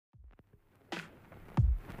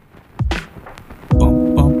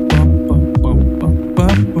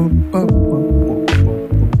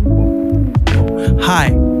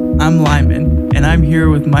I'm here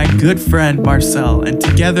with my good friend Marcel, and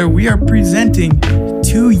together we are presenting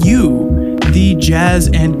to you the Jazz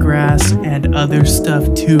and Grass and Other Stuff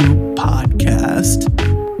Too podcast.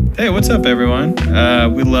 Hey, what's up, everyone?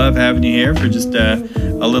 We love having you here for just a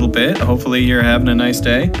little bit. Hopefully you're having a nice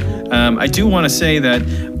day. I do want to say that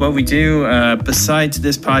what we do besides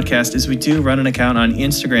this podcast is we do run an account on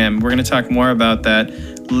Instagram. We're going to talk more about that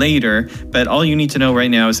later, but all you need to know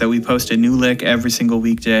right now is that we post a new lick every single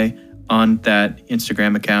weekday on that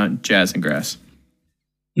Instagram account, Jazz and Grass.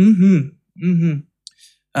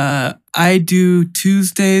 I do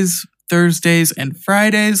Tuesdays, Thursdays, and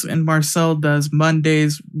Fridays, and Marcel does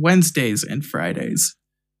Mondays, Wednesdays, and Fridays.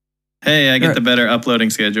 Hey, I get the better uploading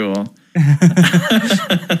schedule.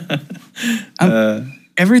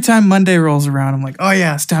 Every time Monday rolls around, I'm like, oh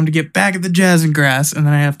yeah, it's time to get back at the Jazz and Grass, and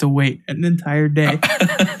then I have to wait an entire day.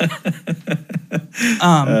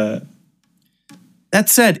 That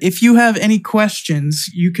said, if you have any questions,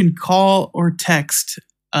 you can call or text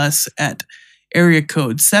us at area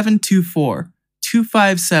code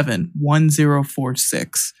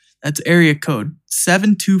 724-257-1046. That's area code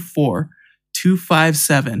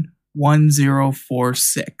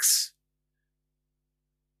 724-257-1046.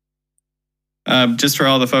 Just for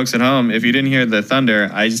all the folks at home, if you didn't hear the thunder,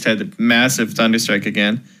 I just had a massive thunderstrike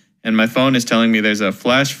again, and my phone is telling me there's a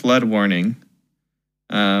flash flood warning.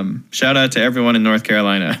 Shout out to everyone in North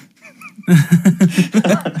Carolina.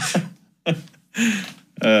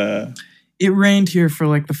 It rained here for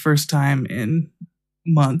like the first time in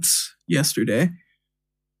months yesterday.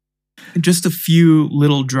 Just a few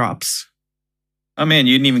little drops. Oh man,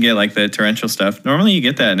 you didn't even get like the torrential stuff. Normally you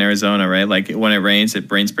get that in Arizona, right? Like when it rains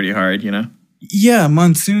pretty hard, you know? Yeah,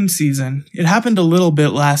 monsoon season. It happened a little bit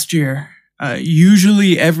last year.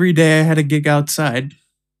 Usually every day I had a gig outside.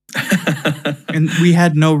 And we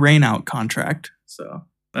had no rain out contract. So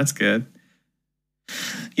that's good.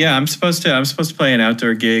 Yeah, I'm supposed to play an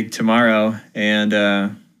outdoor gig tomorrow, and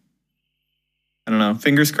I don't know.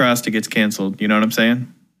 Fingers crossed it gets canceled. You know what I'm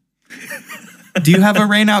saying? Do you have a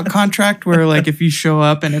rain out contract where, like, if you show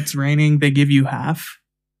up and it's raining, they give you half?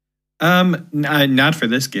 Not for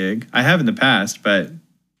this gig. I have in the past, but I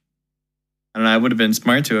don't know. I would have been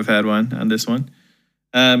smart to have had one on this one.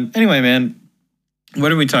 Anyway, man, what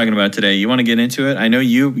are we talking about today? You want to get into it? I know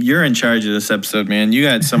you're in charge of this episode, man. You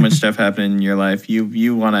got so much stuff happening in your life. You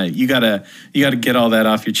gotta get all that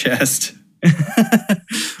off your chest.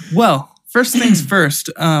 Well, first things first.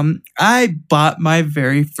 I bought my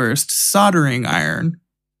very first soldering iron.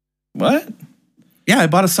 What? Yeah, I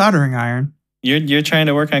bought a soldering iron. You're trying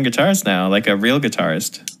to work on guitars now, like a real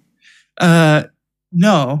guitarist.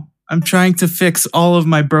 No, I'm trying to fix all of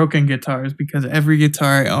my broken guitars because every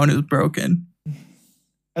guitar I own is broken.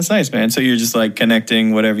 That's nice, man. So you're just like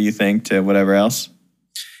connecting whatever you think to whatever else?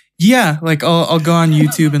 Yeah, like I'll go on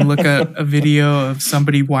YouTube and look at a video of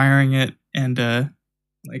somebody wiring it and that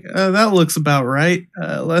looks about right.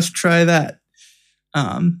 Let's try that.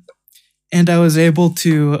 And I was able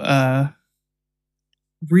to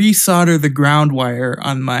resolder the ground wire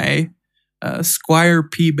on my Squier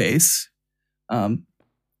P bass.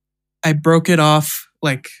 I broke it off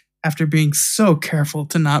like after being so careful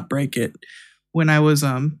to not break it when I was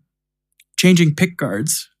changing pick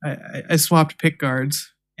guards. I swapped pick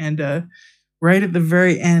guards, and right at the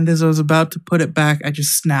very end, as I was about to put it back, I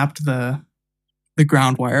just snapped the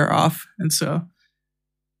ground wire off. And so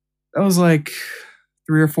that was like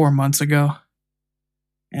 3 or 4 months ago,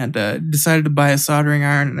 and decided to buy a soldering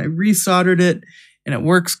iron, and I resoldered it, and it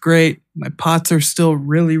works great. My pots are still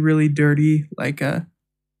really, really dirty, like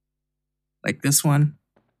this one.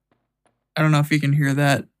 I don't know if you can hear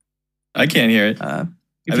that. I can't hear it. I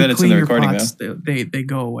bet it's in the recording pots, though. They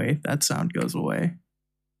go away. That sound goes away.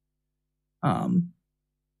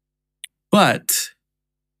 But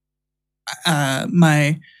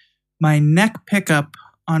my neck pickup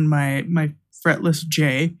on my fretless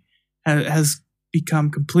J has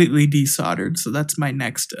become completely desoldered. So that's my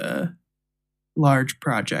next large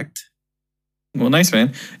project. Well, nice,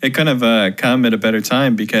 man. It kind of come at a better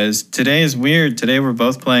time because today is weird. Today we're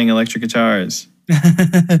both playing electric guitars.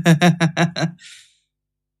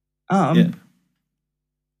 Yeah.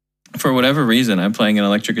 For whatever reason, I'm playing an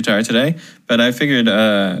electric guitar today, but I figured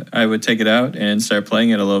I would take it out and start playing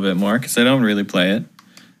it a little bit more because I don't really play it.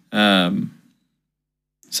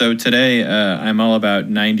 So today I'm all about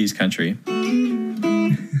 90s country.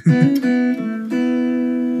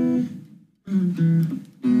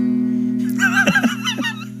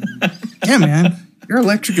 Yeah, man. Your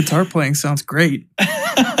electric guitar playing sounds great.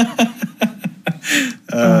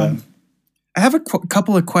 I have a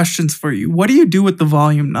couple of questions for you. What do you do with the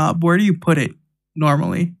volume knob? Where do you put it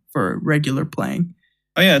normally for regular playing?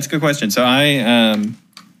 Oh yeah, that's a good question. So I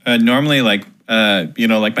normally like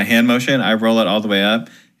like my hand motion, I roll it all the way up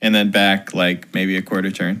and then back like maybe a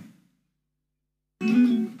quarter turn.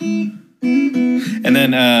 And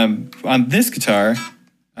then on this guitar,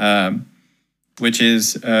 which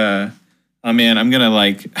is oh man, I'm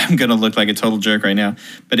gonna look like a total jerk right now.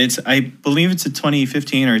 But I believe it's a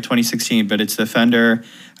 2015 or 2016, but it's the Fender.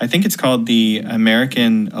 I think it's called the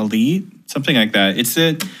American Elite, something like that.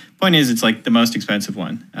 Point is, it's like the most expensive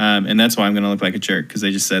one, and that's why I'm gonna look like a jerk because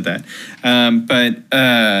they just said that.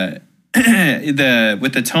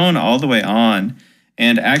 With the tone all the way on,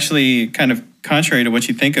 and actually kind of contrary to what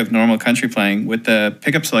you think of normal country playing, with the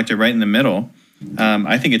pickup selector right in the middle,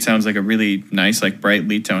 I think it sounds like a really nice, like bright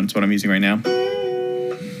lead tone. It's what I'm using right now.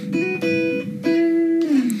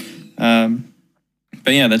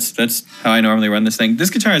 But yeah, that's how I normally run this thing. This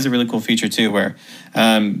guitar has a really cool feature too, where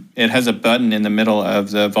it has a button in the middle of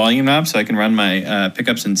the volume knob, so I can run my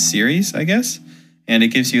pickups in series, I guess, and it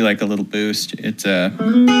gives you like a little boost. It's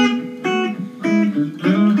I'm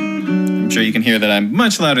sure you can hear that I'm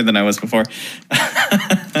much louder than I was before.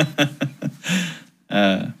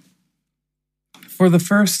 For the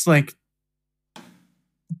first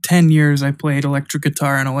 10 years I played electric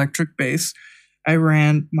guitar and electric bass, I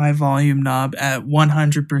ran my volume knob at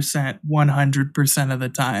 100% of the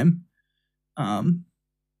time. And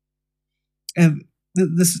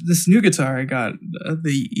this new guitar I got,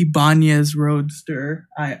 the Ibanez Roadster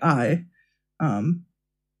II,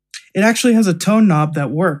 it actually has a tone knob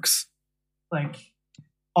that works. Like,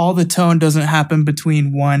 all the tone doesn't happen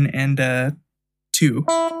between 1 and 2.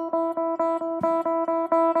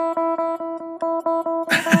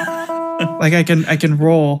 Like I can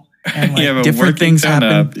roll and different things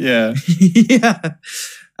happen. Yeah. Yeah.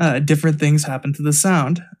 Different things happen to the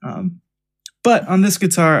sound. But on this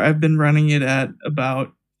guitar, I've been running it at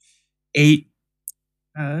about 8.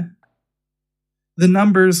 The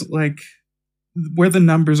numbers, where the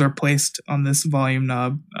numbers are placed on this volume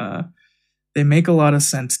knob, they make a lot of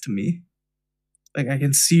sense to me. Like, I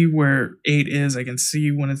can see where 8 is. I can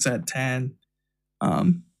see when it's at 10.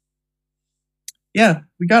 Yeah,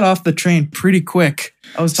 we got off the train pretty quick.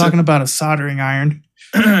 I was talking about a soldering iron.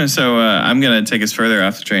 So I'm going to take us further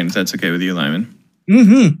off the train, if that's okay with you, Lyman.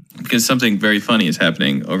 Mm-hmm. Because something very funny is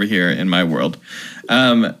happening over here in my world.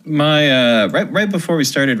 Right before we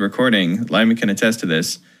started recording, Lyman can attest to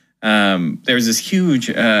this. There was this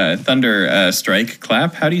huge thunder strike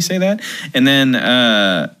clap. How do you say that? And then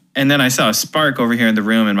I saw a spark over here in the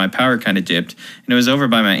room, and my power kind of dipped. And it was over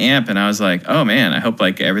by my amp, and I was like, "Oh man, I hope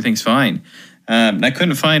everything's fine." I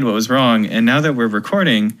couldn't find what was wrong, and now that we're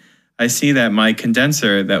recording, I see that my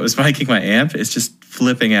condenser that was miking my amp is just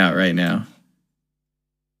flipping out right now.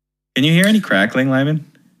 Can you hear any crackling, Lyman?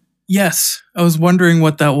 Yes, I was wondering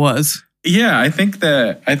what that was. Yeah, I think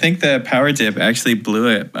the power dip actually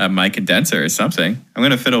blew my condenser or something. I'm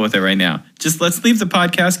gonna fiddle with it right now. Just let's leave the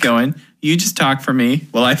podcast going. You just talk for me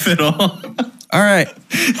while I fiddle. All right,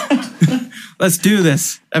 let's do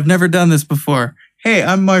this. I've never done this before. Hey,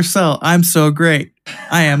 I'm Marcel. I'm so great.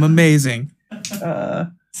 I am amazing.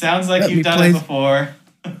 Sounds like you've done it before.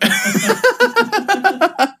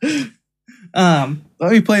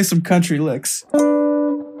 Let me play some country licks.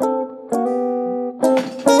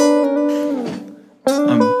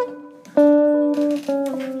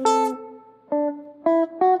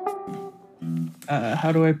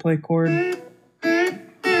 How do I play chord?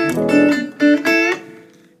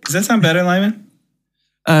 Does that sound better, Lyman?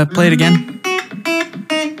 Play it again.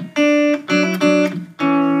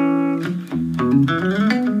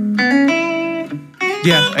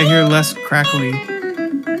 Yeah, I hear less crackly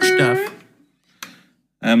stuff.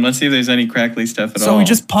 Let's see if there's any crackly stuff at all. So we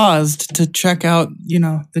just paused to check out,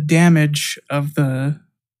 the damage of the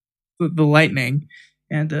lightning,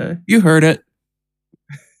 and you heard it.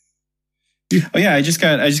 Oh yeah, I just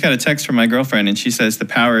got a text from my girlfriend, and she says the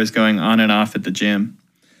power is going on and off at the gym.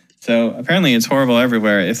 So apparently it's horrible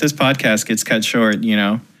everywhere. If this podcast gets cut short,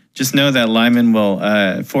 just know that Lyman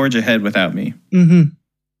will forge ahead without me. Mm-hmm.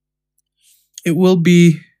 It will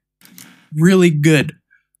be really good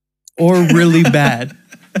or really bad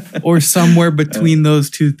or somewhere between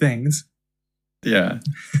those two things. Yeah.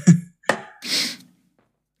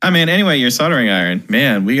 I mean, anyway, your soldering iron.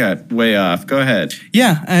 Man, we got way off. Go ahead.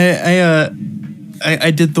 Yeah,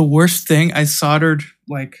 I did the worst thing. I soldered,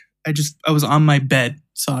 I was on my bed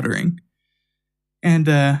soldering. And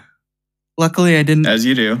luckily I didn't. As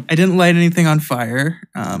you do. I didn't light anything on fire.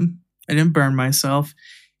 I didn't burn myself.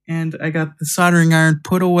 And I got the soldering iron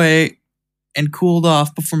put away and cooled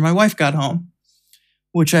off before my wife got home,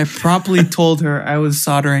 which I promptly told her I was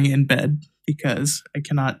soldering in bed. because I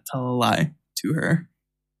cannot tell a lie to her.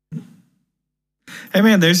 Hey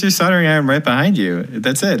man, there's your soldering iron right behind you.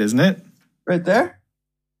 That's it, isn't it? Right there?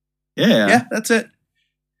 Yeah. Yeah, that's it.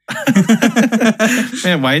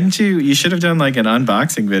 Man, why didn't you? You should have done like an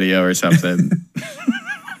unboxing video or something.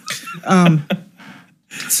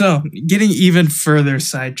 So getting even further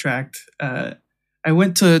sidetracked, I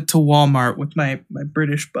went to Walmart with my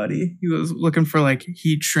British buddy. He was looking for like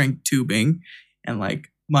heat shrink tubing and like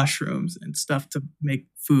mushrooms and stuff to make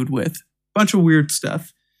food with. Bunch of weird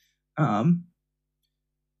stuff.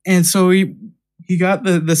 And so he got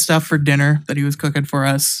the stuff for dinner that he was cooking for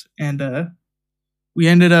us, and we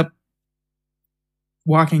ended up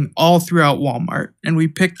walking all throughout Walmart, and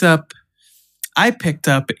I picked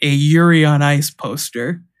up a Yuri on Ice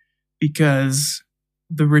poster because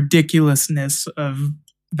the ridiculousness of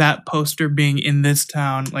that poster being in this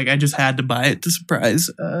town, like I just had to buy it to surprise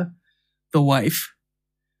the wife.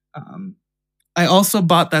 I also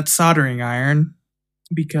bought that soldering iron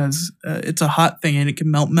because it's a hot thing and it can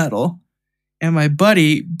melt metal. And my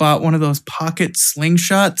buddy bought one of those pocket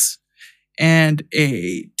slingshots and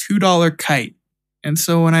a $2 kite. And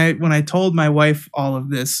so when I told my wife all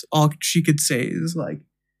of this, all she could say is like,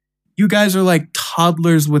 "You guys are like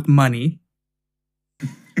toddlers with money."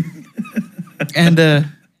 And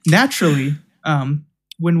naturally,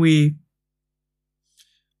 when we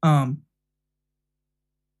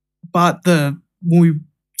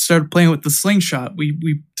started playing with the slingshot,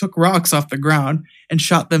 we took rocks off the ground and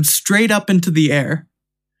shot them straight up into the air.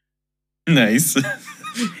 Nice.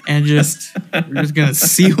 And we're just gonna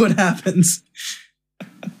see what happens.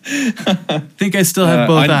 I think I still have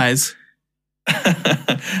both eyes.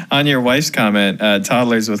 On your wife's comment,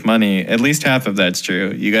 toddlers with money, at least half of that's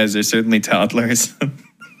true. You guys are certainly toddlers.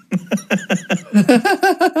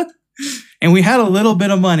 And we had a little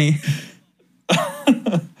bit of money.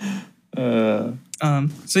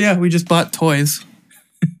 So yeah, we just bought toys.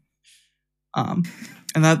 And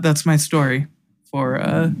that's my story for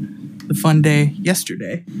the fun day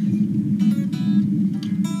yesterday.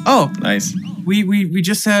 Oh, nice. We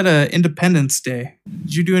just had Independence Day.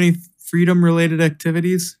 Did you do any freedom-related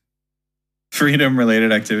activities?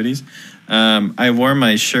 Freedom-related activities? I wore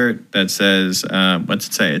my shirt that says, what's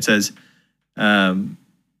it say? It says,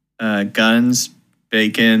 guns,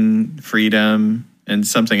 bacon, freedom, and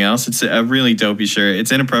something else. It's a really dopey shirt.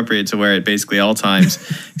 It's inappropriate to wear it basically all times,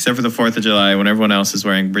 except for the 4th of July when everyone else is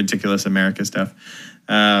wearing ridiculous America stuff.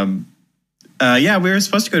 Yeah, we were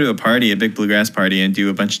supposed to go to a party, a big bluegrass party, and do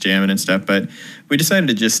a bunch of jamming and stuff, but we decided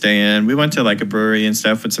to just stay in. We went to like a brewery and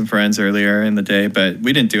stuff with some friends earlier in the day, but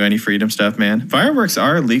we didn't do any freedom stuff, man. Fireworks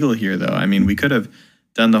are legal here, though. I mean, we could have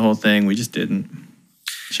done the whole thing. We just didn't.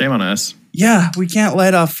 Shame on us. Yeah, we can't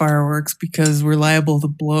light off fireworks because we're liable to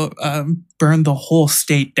burn the whole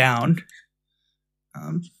state down.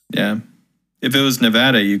 Yeah. If it was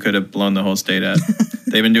Nevada, you could have blown the whole state up.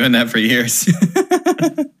 They've been doing that for years.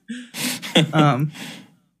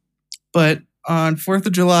 But on 4th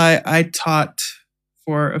of July, I taught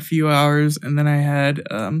for a few hours, and then I had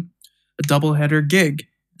a doubleheader gig,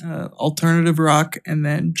 alternative rock and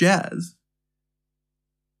then jazz.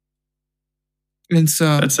 And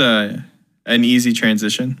so that's an easy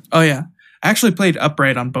transition. Oh yeah, I actually played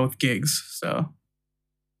upright on both gigs, so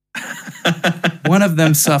one of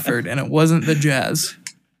them suffered, and it wasn't the jazz.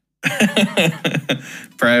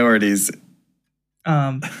 Priorities.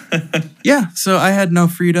 Yeah, so I had no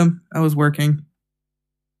freedom. I was working.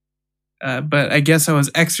 But I guess I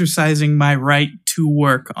was exercising my right to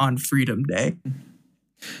work on Freedom Day.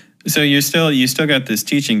 So you still got this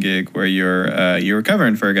teaching gig where you were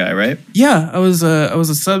covering for a guy, right? Yeah, I was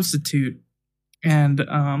a substitute, and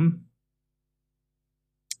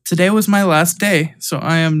today was my last day, so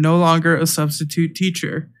I am no longer a substitute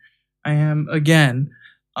teacher. I am again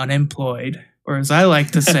unemployed, or as I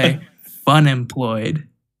like to say, fun employed.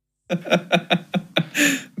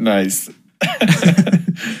 Nice.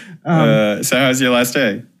 So how's your last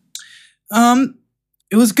day?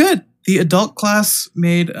 It was good. The adult class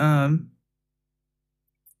made a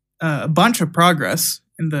bunch of progress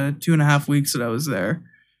in the 2.5 weeks that I was there.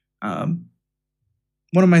 One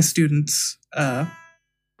of my students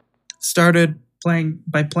started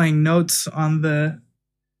playing notes on the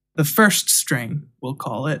first string, we'll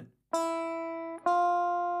call it.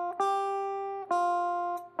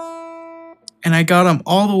 And I got him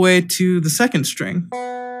all the way to the second string.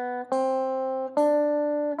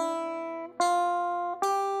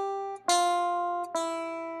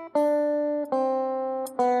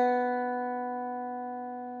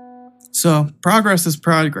 So progress is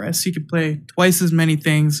progress. He could play twice as many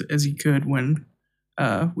things as he could when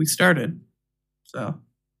we started. So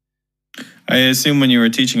I assume when you were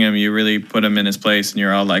teaching him, you really put him in his place, and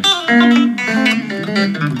you're all like,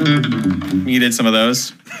 you did some of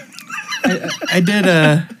those. I did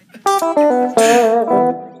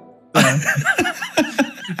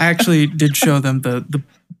I actually did show them the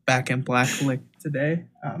Back in Black lick today.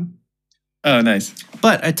 Oh, nice.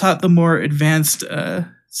 But I taught the more advanced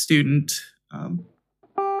student.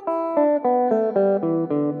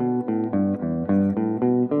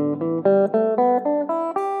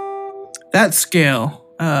 That scale,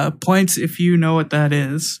 points if you know what that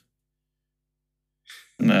is.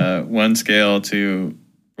 1 scale to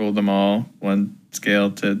rule them all, 1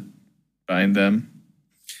 scale to bind them.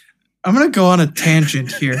 I'm going to go on a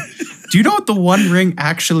tangent here. Do you know what the One Ring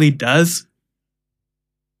actually does?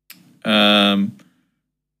 No.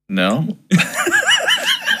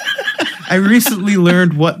 I recently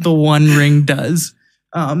learned what the One Ring does.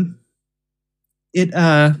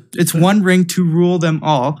 It's 1 ring to rule them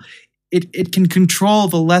all. It can control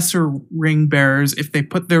the lesser ring bearers if they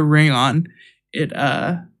put their ring on.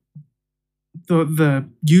 The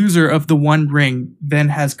user of the 1 ring then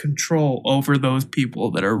has control over those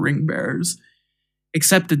people that are ring bearers.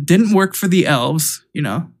 Except it didn't work for the elves,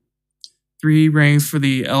 3 rings for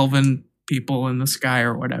the elven people in the sky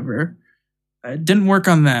or whatever. It didn't work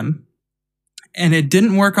on them. And it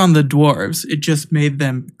didn't work on the dwarves. It just made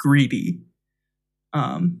them greedy.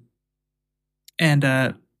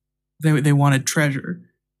 They wanted treasure.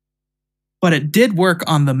 But it did work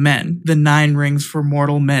on the men, the 9 rings for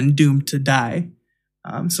mortal men doomed to die.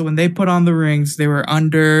 So when they put on the rings, they were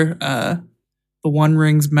under the One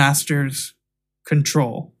Ring's master's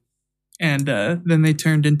control. And then they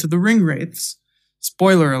turned into the ring wraiths.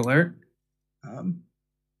 Spoiler alert.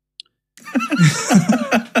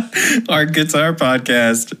 Our guitar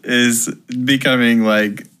podcast is becoming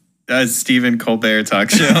like a Stephen Colbert talk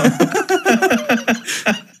show.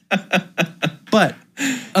 But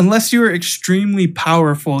unless you were extremely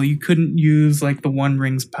powerful, you couldn't use like the One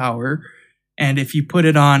Ring's power. And if you put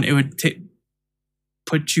it on, it would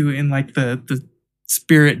put you in like the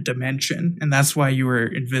spirit dimension. And that's why you were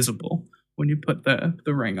invisible when you put the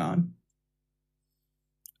ring on.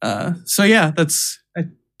 So yeah, that's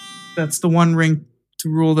the One Ring to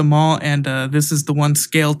rule them all. And this is the 1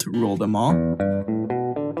 scale to rule them all.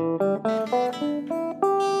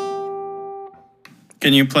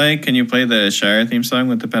 Can you play the Shire theme song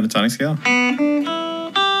with the pentatonic scale?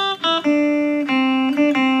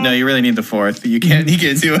 No, you really need the 4th. You can't do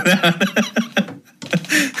it without.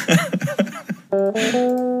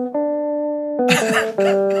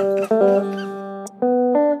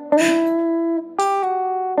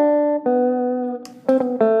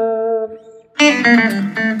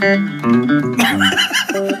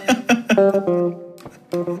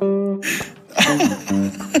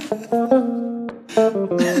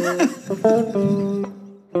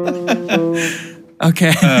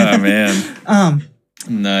 Okay. Oh man.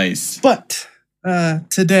 Nice. But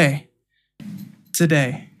today,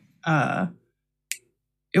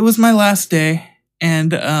 it was my last day,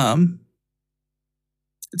 and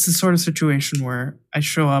it's the sort of situation where I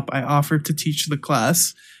show up, I offer to teach the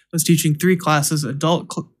class. I was teaching 3 classes: adult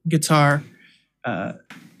guitar,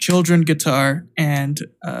 children guitar, and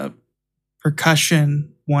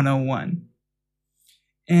percussion 101.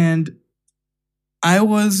 And I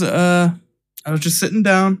was just sitting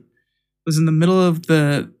down. Was in the middle of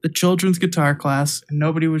the children's guitar class, and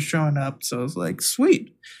nobody was showing up. So I was like,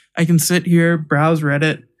 sweet, I can sit here, browse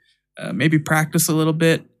Reddit, maybe practice a little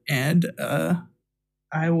bit, and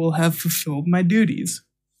I will have fulfilled my duties.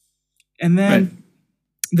 And then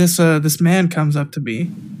this man comes up to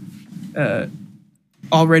me,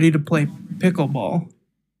 all ready to play pickleball,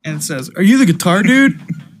 and says, "Are you the guitar dude?"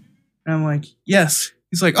 And I'm like, "Yes."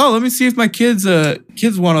 He's like, "Oh, let me see if my kids want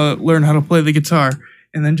to learn how to play the guitar."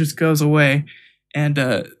 And then just goes away, and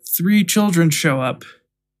 3 children show up.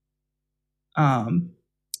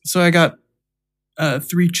 So I got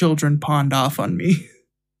 3 children pawned off on me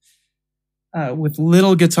with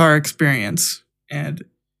little guitar experience, and it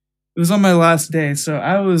was on my last day. So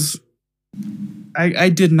I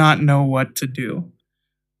did not know what to do.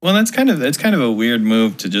 Well, that's kind of a weird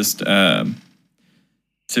move to just to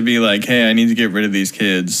be like, hey, I need to get rid of these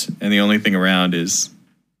kids, and the only thing around is,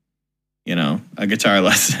 a guitar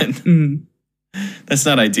lesson. Mm. That's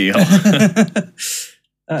not ideal.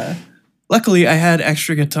 Luckily, I had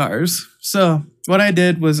extra guitars. So what I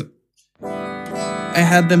did was I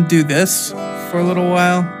had them do this for a little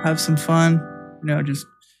while, have some fun, just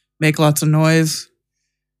make lots of noise.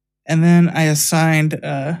 And then I assigned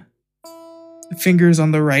fingers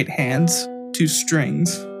on the right hands to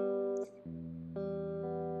strings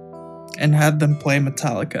and had them play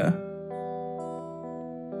Metallica.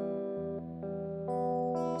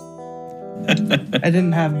 I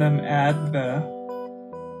didn't have them add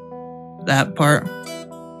that part,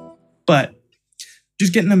 but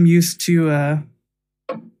just getting them used to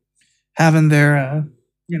having their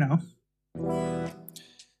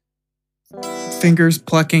fingers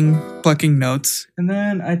plucking notes. And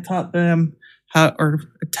then I taught them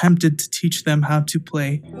attempted to teach them how to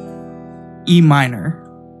play E minor.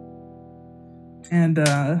 And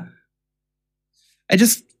it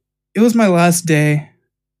was my last day.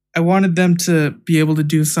 I wanted them to be able to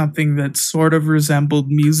do something that sort of resembled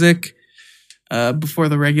music before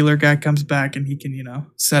the regular guy comes back and he can,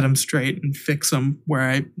 set them straight and fix them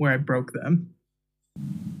where I broke them.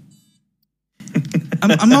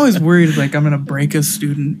 I'm always worried like I'm gonna break a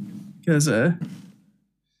student because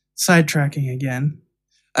sidetracking again.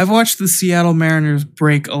 I've watched the Seattle Mariners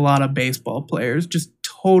break a lot of baseball players, just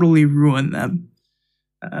totally ruin them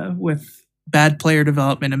with bad player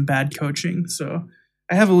development and bad coaching. So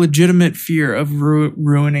I have a legitimate fear of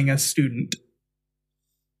ruining a student.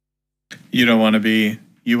 You want to be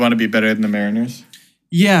better than the Mariners?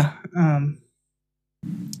 Yeah.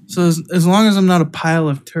 So as long as I'm not a pile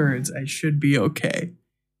of turds, I should be okay.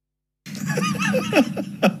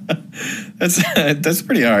 That's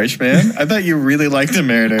pretty harsh, man. I thought you really liked the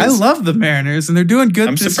Mariners. I love the Mariners, and they're doing good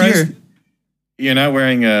I'm this surprised year. You're not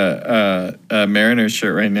wearing a Mariners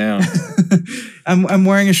shirt right now. I'm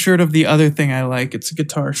wearing a shirt of the other thing I like. It's a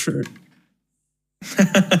guitar shirt.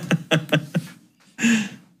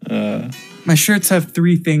 My shirts have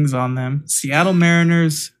 3 things on them: Seattle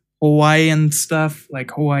Mariners, Hawaiian stuff like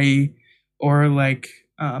Hawaii, or like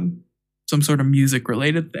some sort of music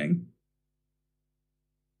related thing.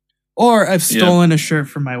 Or I've stolen a shirt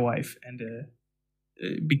from my wife and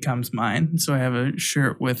it becomes mine. So I have a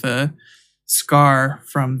shirt with a scar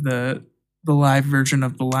from the live version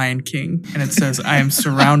of The Lion King, and it says, "I am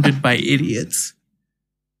surrounded by idiots."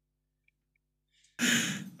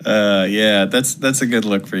 Yeah, that's a good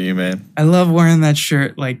look for you, man. I love wearing that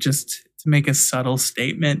shirt, like just to make a subtle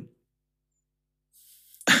statement.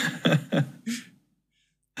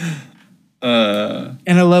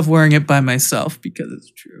 And I love wearing it by myself because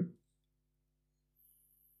it's true.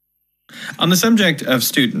 On the subject of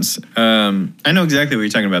students, I know exactly what you're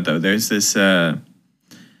talking about, though. There's a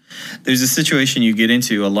situation you get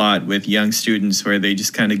into a lot with young students where they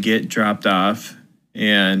just kind of get dropped off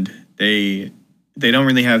and they don't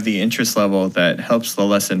really have the interest level that helps the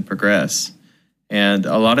lesson progress. And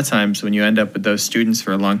a lot of times when you end up with those students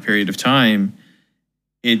for a long period of time,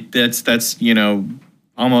 that's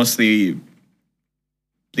almost the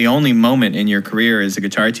only moment in your career as a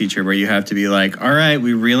guitar teacher where you have to be like, all right,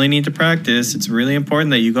 we really need to practice. It's really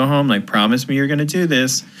important that you go home, like, promise me you're going to do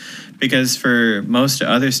this. Because for most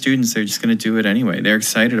other students, they're just going to do it anyway. They're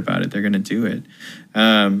excited about it. They're going to do it.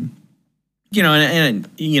 I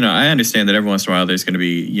understand that every once in a while there's going to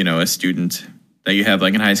be, a student that you have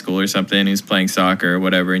like in high school or something who's playing soccer or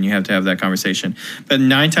whatever, and you have to have that conversation. But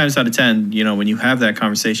 9 times out of 10, when you have that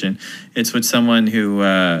conversation, it's with someone who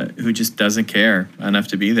just doesn't care enough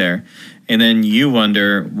to be there. And then you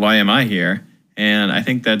wonder, why am I here? And I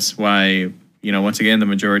think that's why, once again, the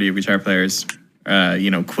majority of guitar players,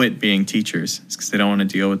 quit being teachers. It's because they don't want to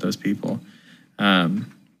deal with those people.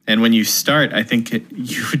 And when you start, I think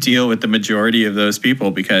you deal with the majority of those people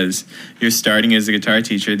because you're starting as a guitar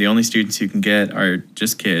teacher. The only students you can get are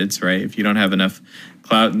just kids, right? If you don't have enough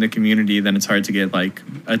clout in the community, then it's hard to get like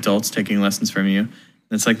adults taking lessons from you.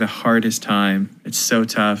 It's like the hardest time. It's so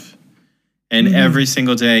tough. And every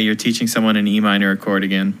single day you're teaching someone an E minor chord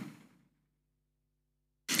again.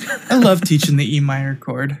 I love teaching the E minor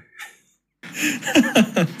chord.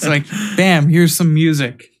 It's like, bam, here's some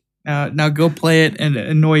music. Now go play it and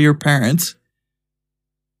annoy your parents.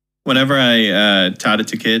 Whenever I taught it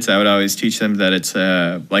to kids, I would always teach them that it's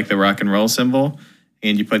like the rock and roll symbol,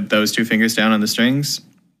 and you put those 2 fingers down on the strings.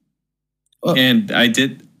 Well, and I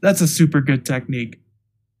did. That's a super good technique.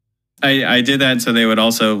 I did that so they would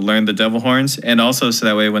also learn the devil horns, and also so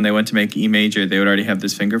that way when they went to make E major, they would already have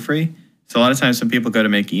this finger free. So a lot of times when people go to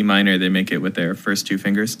make E minor, they make it with their first 2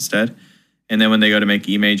 fingers instead. And then when they go to make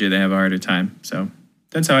E major, they have a harder time. So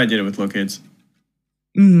that's how I did it with little kids.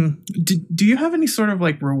 Do you have any sort of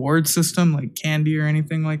like reward system, like candy or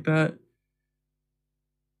anything like that?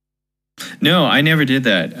 No, I never did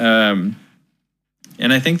that. And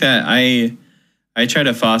I think that I try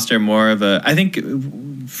to foster more of I think,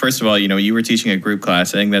 first of all, you were teaching a group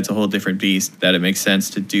class. I think that's a whole different beast that it makes sense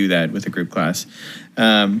to do that with a group class.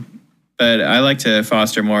 But I like to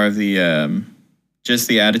foster more of the just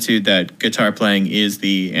the attitude that guitar playing is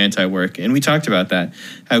the anti-work. And we talked about that,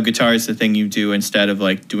 how guitar is the thing you do instead of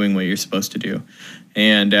like doing what you're supposed to do.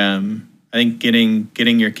 And I think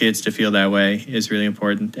getting your kids to feel that way is really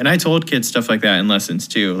important. And I told kids stuff like that in lessons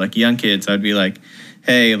too. Like young kids, I'd be like,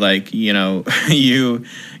 hey, like, you know, you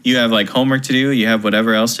have like homework to do, you have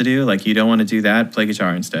whatever else to do. Like, you don't want to do that, play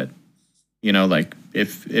guitar instead. You know, like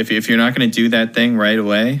if you're not going to do that thing right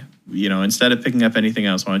away, you know, instead of picking up anything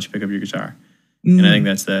else, why don't you pick up your guitar? And I think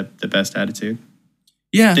that's the best attitude.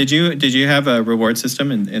 Yeah. Did you have a reward system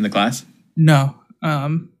in the class? No.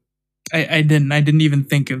 I didn't. I didn't even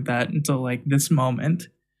think of that until like this moment.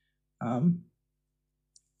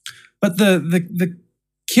 But the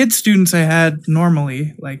kid students I had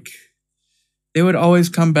normally, like, they would always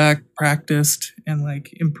come back practiced and like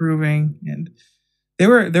improving, and they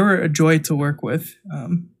were a joy to work with.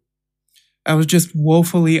 I was just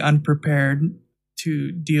woefully unprepared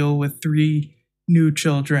to deal with 3 new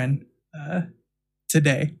children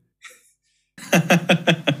today.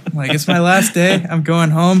 Like, it's my last day. I'm going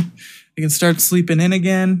home. I can start sleeping in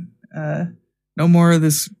again. No more of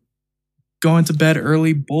this going to bed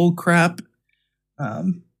early bull crap.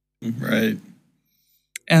 Right.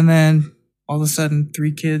 And then all of a sudden,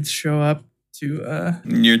 3 kids show up to.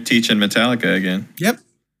 You're teaching Metallica again. Yep.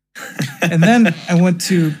 And then I went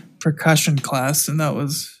to percussion class, and that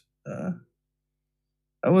was a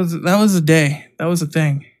day. That was a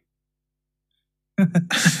thing.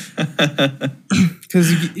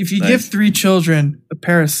 Because if you give 3 children a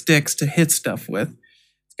pair of sticks to hit stuff with,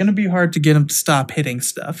 it's going to be hard to get them to stop hitting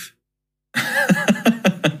stuff.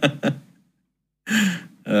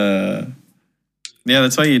 Yeah,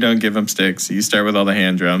 that's why you don't give them sticks. You start with all the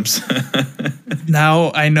hand drums.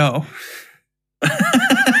 Now I know.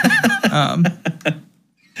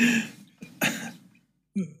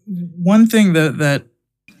 One thing that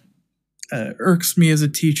irks me as a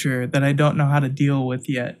teacher that I don't know how to deal with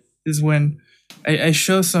yet is when I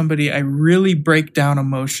show somebody, I really break down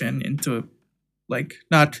emotion into, like,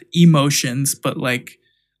 not emotions, but like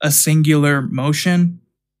a singular motion,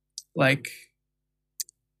 like,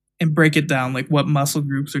 and break it down, like what muscle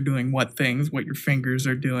groups are doing what things, what your fingers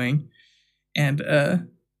are doing. And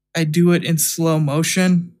I do it in slow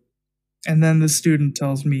motion. And then the student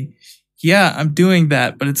tells me, yeah, I'm doing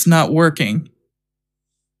that, but it's not working.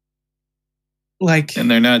 Like, and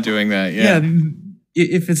they're not doing that. Yeah.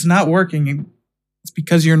 If it's not working, it's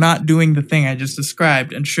because you're not doing the thing I just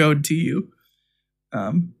described and showed to you.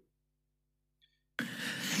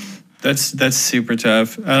 That's super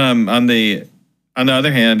tough. On the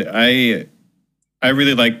other hand, I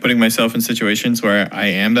really like putting myself in situations where I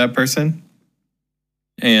am that person.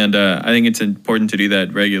 And I think it's important to do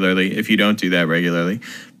that regularly if you don't do that regularly.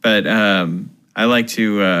 But I like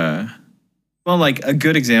to, like, a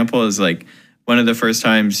good example is like one of the first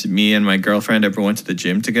times me and my girlfriend ever went to the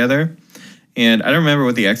gym together. And I don't remember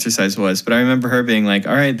what the exercise was, but I remember her being like,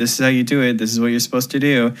 all right, this is how you do it. This is what you're supposed to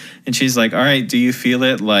do. And she's like, all right, do you feel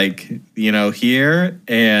it, like, you know, here?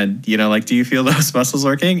 And, you know, like, do you feel those muscles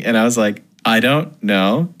working? And I was like, I don't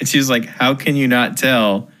know. And she was like, how can you not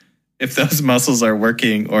tell if those muscles are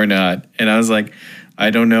working or not? And I was like, I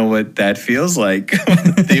don't know what that feels like.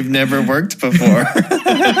 They've never worked before.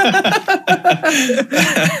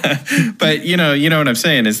 But you know what I'm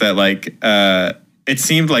saying is that, like, it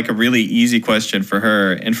seemed like a really easy question for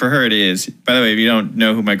her, and for her it is. By the way, if you don't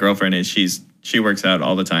know who my girlfriend is, she works out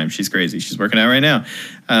all the time. She's crazy. She's working out right now.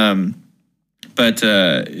 But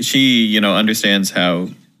she, you know, understands how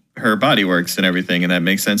her body works and everything, and that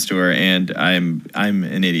makes sense to her. And I'm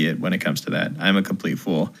an idiot when it comes to that. I'm a complete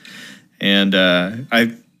fool. And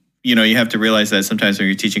you have to realize that sometimes when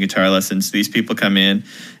you're teaching guitar lessons, these people come in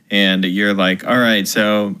and you're like, all right,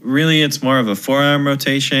 so really it's more of a forearm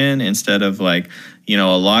rotation instead of, like, you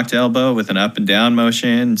know, a locked elbow with an up and down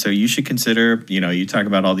motion. So you should consider, you know, you talk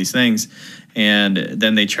about all these things, and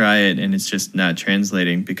then they try it and it's just not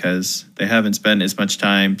translating because they haven't spent as much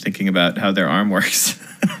time thinking about how their arm works.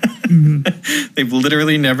 Mm-hmm. They've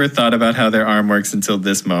literally never thought about how their arm works until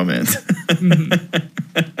this moment. Mm-hmm.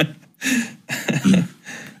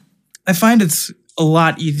 I find it's a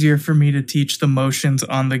lot easier for me to teach the motions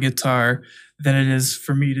on the guitar than it is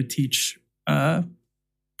for me to teach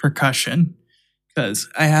percussion, because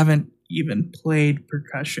I haven't even played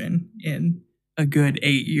percussion in a good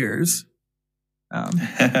 8 years.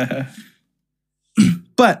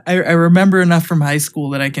 But I remember enough from high school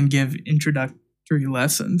that I can give introductory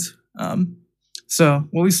lessons. So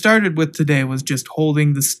what we started with today was just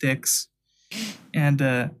holding the sticks, and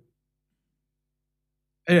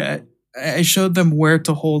I showed them where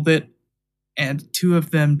to hold it, and 2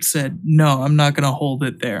 of them said, no, I'm not going to hold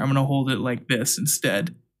it there. I'm going to hold it like this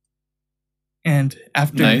instead. And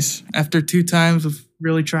after 2 times of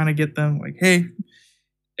really trying to get them, like, hey,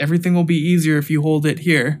 everything will be easier if you hold it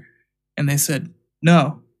here. And they said,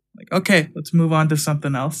 no. Like, okay, let's move on to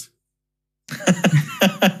something else.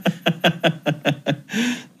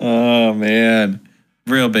 Oh, man.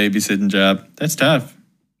 Real babysitting job. That's tough.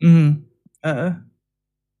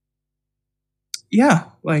 Yeah,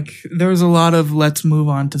 like there was a lot of let's move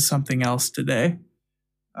on to something else today.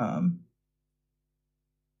 Well,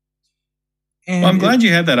 I'm glad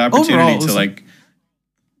you had that opportunity to like,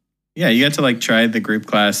 yeah, you got to like try the group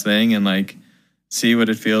class thing and like see what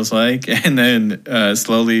it feels like, and then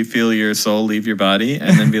slowly feel your soul leave your body,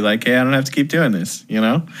 and then be like, hey, I don't have to keep doing this, you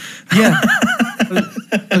know? Yeah.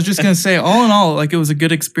 I was just going to say, all in all, like it was a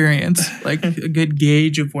good experience, like a good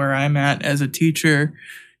gauge of where I'm at as a teacher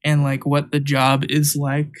and like what the job is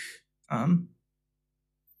like.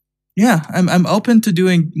 Yeah, I'm open to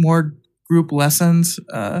doing more group lessons,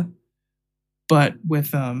 but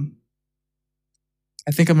with I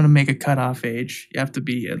think I'm going to make a cutoff age. You have to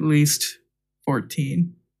be at least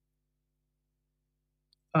 14.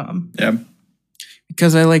 Yeah.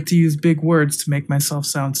 Because I like to use big words to make myself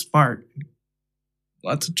sound smart.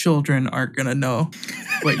 Lots of children aren't going to know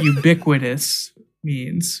what ubiquitous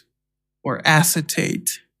means, or acetate,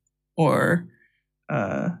 or...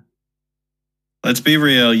 Let's be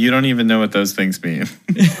real. You don't even know what those things mean.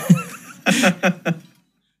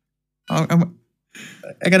 I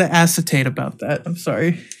got to acetate about that. I'm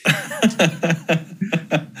sorry.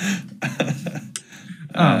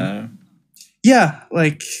 Yeah,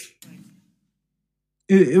 like...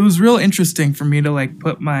 It was real interesting for me to like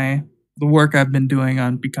put the work I've been doing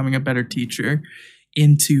on becoming a better teacher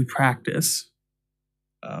into practice.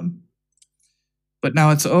 But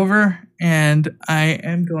now it's over, and I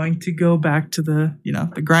am going to go back to the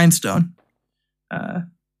grindstone,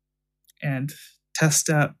 and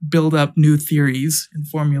build up new theories and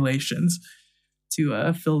formulations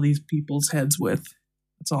to fill these people's heads with.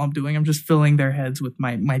 That's all I'm doing. I'm just filling their heads with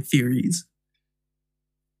my theories.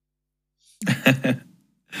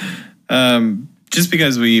 Just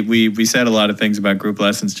because we said a lot of things about group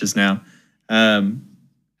lessons just now, I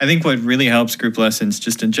think what really helps group lessons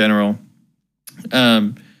just in general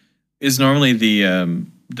is normally the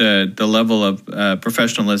level of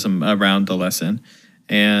professionalism around the lesson.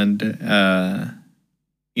 And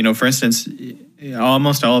for instance,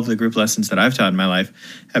 almost all of the group lessons that I've taught in my life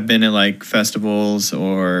have been at like festivals,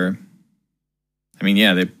 or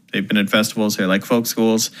they've been at festivals or like folk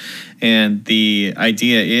schools. And the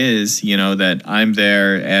idea is, that I'm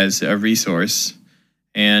there as a resource,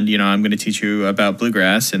 and, I'm going to teach you about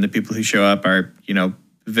bluegrass, and the people who show up are,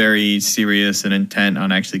 very serious and intent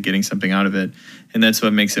on actually getting something out of it. And that's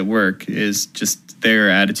what makes it work, is just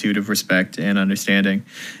their attitude of respect and understanding.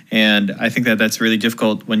 And I think that that's really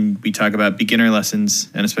difficult when we talk about beginner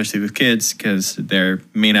lessons, and especially with kids, because there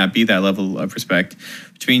may not be that level of respect,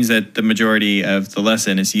 which means that the majority of the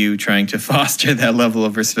lesson is you trying to foster that level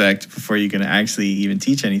of respect before you can actually even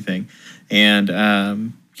teach anything.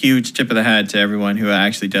 And huge tip of the hat to everyone who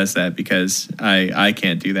actually does that, because I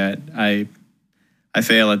can't do that. I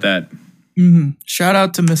fail at that. Mm-hmm. Shout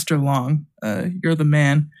out to Mr. Long. You're the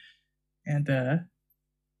man. And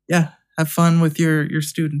have fun with your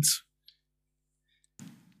students.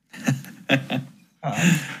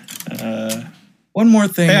 One more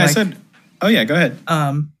thing. Hey, oh yeah, go ahead.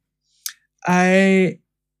 I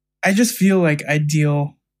just feel like I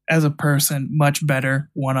deal as a person much better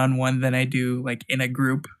one-on-one than I do like in a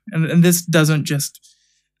group. And this doesn't just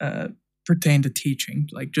pertain to teaching,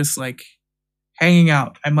 like just like hanging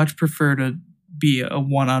out. I much prefer to be a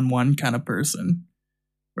one-on-one kind of person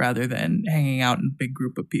rather than hanging out in a big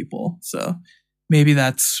group of people. So maybe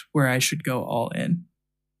that's where I should go all in.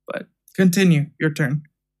 But continue. Your turn.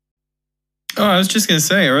 Oh, I was just going to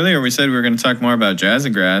say, earlier we said we were going to talk more about Jazz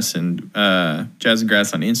and Grass, and Jazz and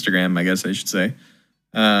Grass on Instagram, I guess I should say,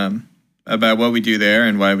 about what we do there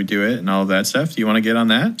and why we do it and all of that stuff. Do you want to get on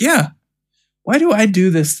that? Yeah. Why do I do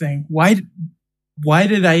this thing? Why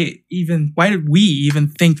did we even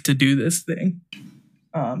think to do this thing?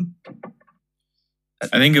 I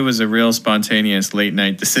think it was a real spontaneous late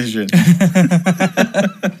night decision.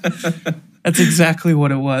 That's exactly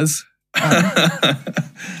what it was.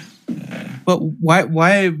 But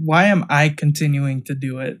why am I continuing to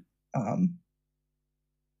do it?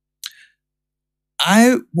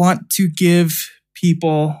 I want to give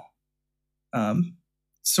people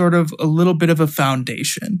sort of a little bit of a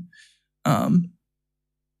foundation. I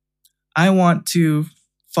want to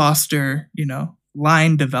foster,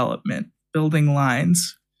 line development, building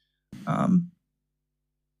lines. And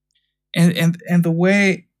the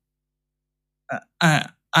way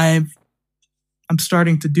I'm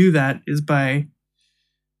starting to do that is by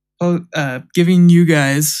giving you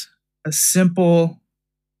guys a simple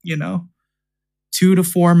 2 to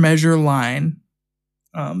 4 measure line.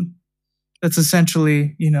 That's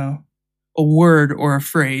essentially, a word or a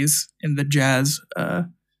phrase in the jazz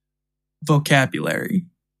vocabulary.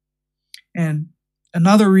 And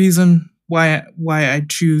another reason why I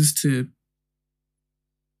choose to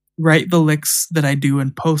write the licks that I do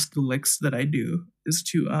and post the licks that I do is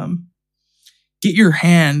to get your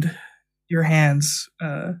hands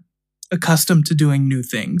accustomed to doing new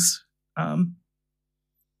things.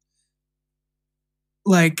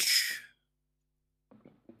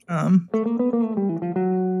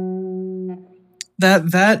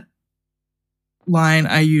 That line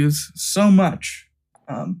I use so much,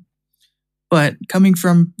 but coming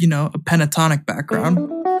from a pentatonic background,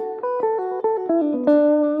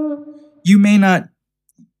 you may not,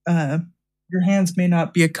 your hands may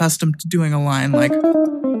not be accustomed to doing a line like,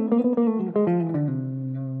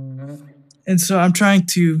 and so I'm trying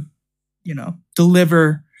to,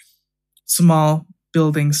 deliver small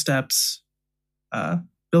building steps,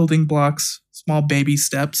 building blocks, small baby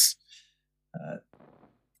steps,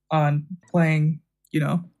 on playing,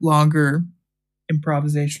 longer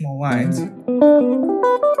improvisational lines.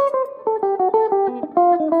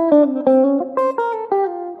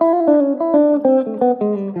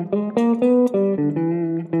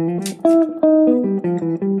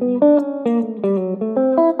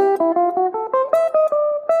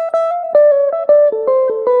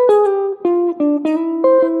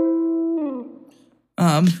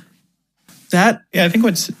 I think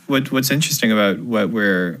what's interesting about what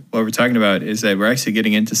we're talking about is that we're actually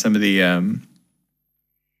getting into some of the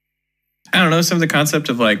some of the concept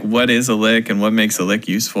of like what is a lick and what makes a lick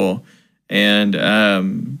useful, and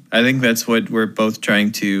I think that's what we're both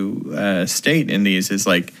trying to state in these is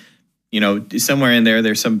like, somewhere in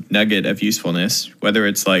there's some nugget of usefulness, whether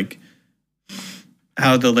it's like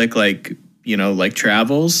how the lick like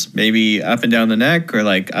travels maybe up and down the neck or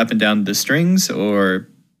like up and down the strings, or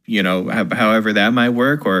however that might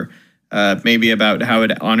work, or maybe about how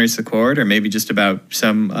it honors the chord, or maybe just about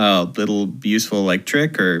some little useful like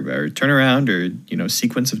trick or turnaround or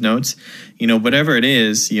sequence of notes, whatever it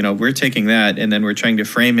is, we're taking that and then we're trying to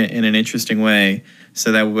frame it in an interesting way,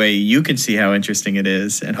 so that way you can see how interesting it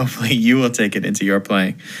is, and hopefully you will take it into your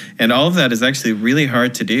playing. And all of that is actually really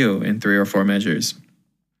hard to do in 3 or 4 measures.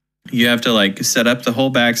 You have to like set up the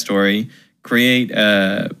whole backstory, create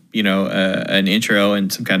an intro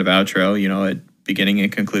and some kind of outro, at beginning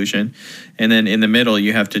and conclusion, and then in the middle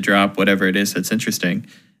you have to drop whatever it is that's interesting.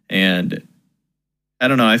 And I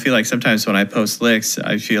don't know, I feel like sometimes when I post licks,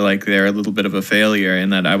 I feel like they're a little bit of a failure, in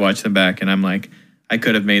that I watch them back and I'm like, I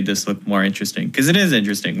could have made this look more interesting, because it is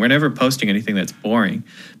interesting. We're never posting anything that's boring,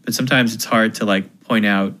 but sometimes it's hard to like point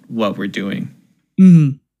out what we're doing.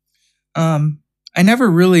 I never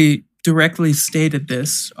really directly stated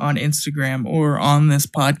this on Instagram or on this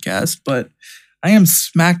podcast, but I am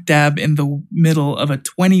smack dab in the middle of a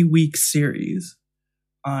 20-week series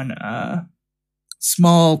on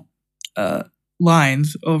small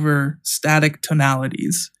lines over static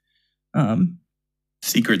tonalities.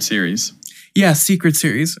 Secret series. Yeah, secret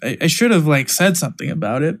series. I should have like said something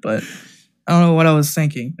about it, but I don't know what I was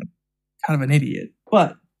thinking. I'm kind of an idiot.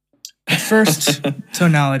 But the first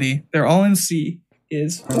tonality, they're all in C,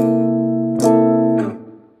 is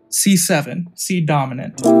C7, C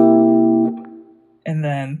dominant. And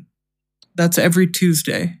then that's every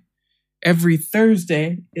Tuesday. Every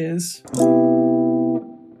Thursday is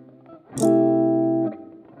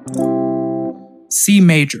C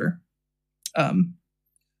major.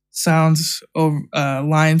 Sounds over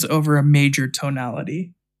lines over a major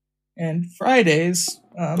tonality. And Fridays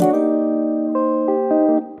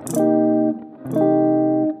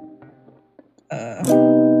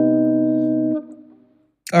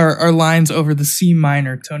are lines over the C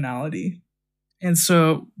minor tonality. And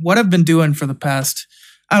so what I've been doing for the past,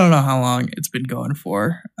 I don't know how long it's been going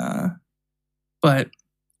for, but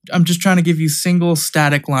I'm just trying to give you single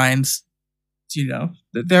static lines.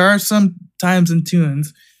 There are some times in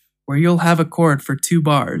tunes where you'll have a chord for 2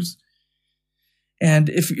 bars. And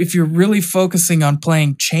if you're really focusing on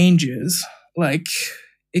playing changes, like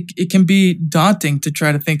it can be daunting to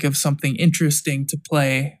try to think of something interesting to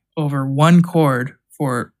play over one chord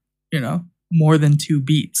for, more than 2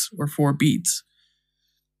 beats or 4 beats.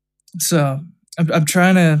 So I'm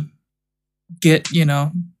trying to get,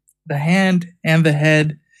 the hand and the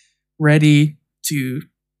head ready to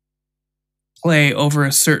play over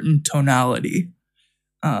a certain tonality.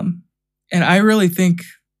 And I really think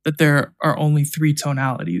that there are only 3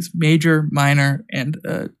 tonalities: major, minor, and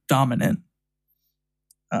dominant.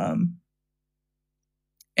 And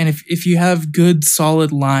if you have good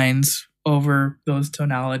solid lines over those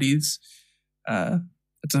tonalities.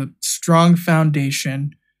 It's a strong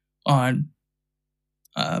foundation on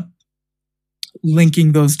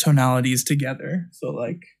linking those tonalities together. So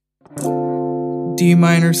like D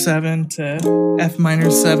minor 7 to F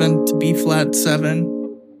minor 7 to B flat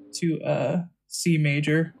 7 to C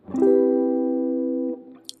major.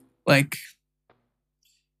 Like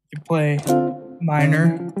you play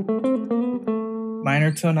minor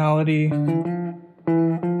tonality,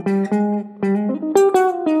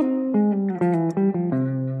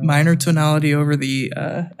 minor tonality over the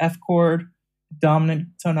F chord, dominant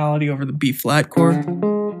tonality over the B flat chord.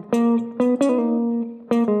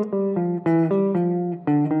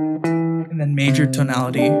 And then major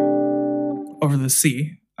tonality over the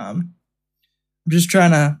C. I'm just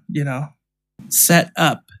trying to, set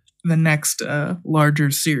up the next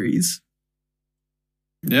larger series.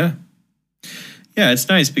 Yeah. Yeah, it's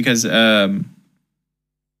nice because, I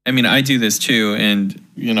do this too. And,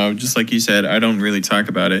 just like you said, I don't really talk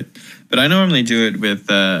about it. But I normally do it with,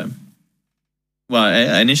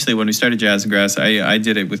 initially when we started Jazz and Grass, I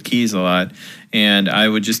did it with keys a lot. And I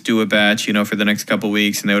would just do a batch, for the next couple of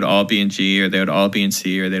weeks. And they would all be in G, or they would all be in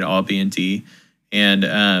C, or they'd all be in D. And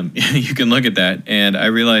you can look at that. And I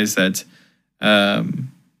realized that,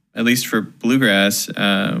 at least for bluegrass,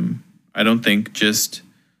 I don't think just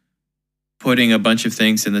putting a bunch of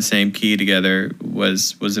things in the same key together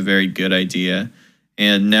was a very good idea.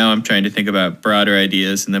 And now I'm trying to think about broader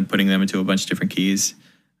ideas and then putting them into a bunch of different keys.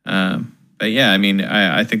 But yeah,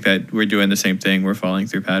 I think that we're doing the same thing. We're following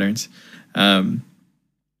through patterns.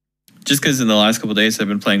 Just because in the last couple of days I've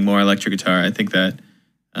been playing more electric guitar, I think that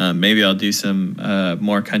maybe I'll do some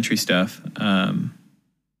more country stuff in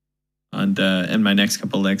my next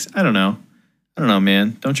couple of licks. I don't know,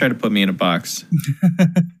 man. Don't try to put me in a box.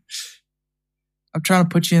 I'm trying to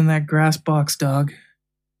put you in that grass box, dog.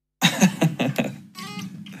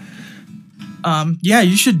 Yeah,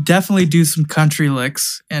 you should definitely do some country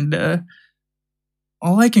licks, and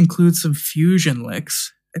I'll include some fusion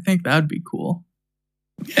licks. I think that'd be cool.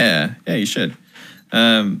 Yeah, you should.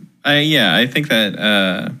 I think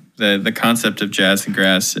that the concept of Jazz and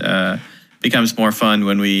Grass becomes more fun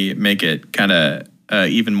when we make it kind of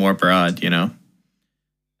even more broad.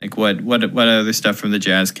 Like what other stuff from the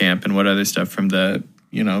jazz camp and what other stuff from the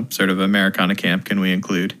sort of Americana camp can we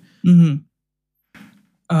include? Mm-hmm.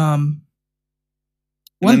 And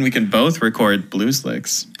then we can both record blues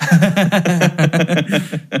licks.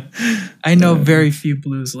 I know very few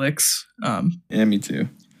blues licks. Yeah, me too.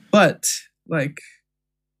 But the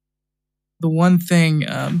one thing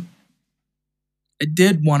I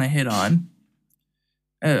did want to hit on,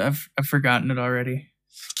 I've forgotten it already.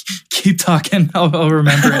 Keep talking. I'll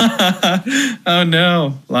remember it. Oh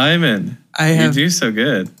no, Lyman! You do so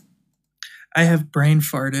good. I have brain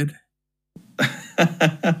farted.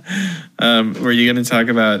 Were you going to talk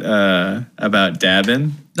about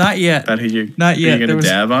dabbing? Not yet. About who you're going to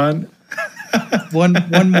dab on? one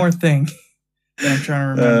more thing that I'm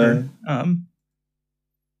trying to remember.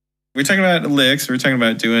 We're talking about licks. We're talking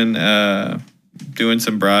about doing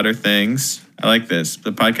some broader things. I like this.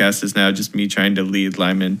 The podcast is now just me trying to lead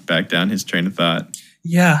Lyman back down his train of thought.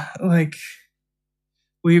 Yeah,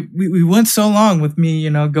 we went so long with me,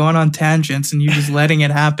 going on tangents and you just letting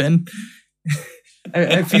it happen.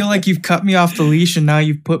 I feel like you've cut me off the leash and now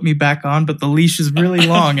you've put me back on, but the leash is really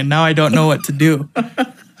long and now I don't know what to do.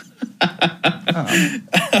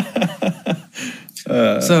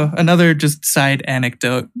 So another just side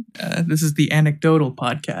anecdote. This is the anecdotal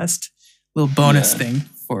podcast. Little bonus thing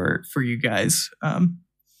for you guys. I'm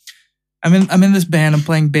in this band. I'm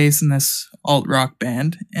playing bass in this alt rock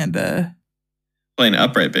band, and playing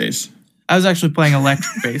upright bass. I was actually playing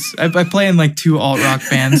electric bass. I play in 2 alt rock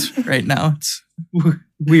bands right now. It's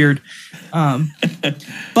weird,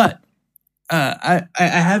 but I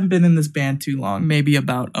haven't been in this band too long. Maybe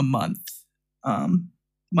about a month and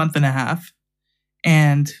a half,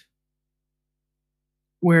 and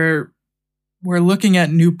we're looking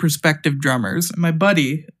at new prospective drummers. And my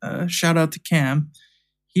buddy, shout out to Cam,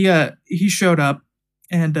 he showed up,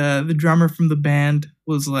 and the drummer from the band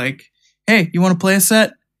was like, "Hey, you want to play a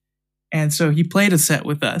set?" And so he played a set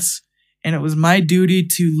with us, and it was my duty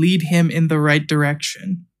to lead him in the right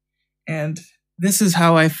direction. And this is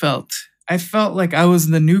how I felt. I felt like I was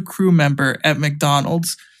the new crew member at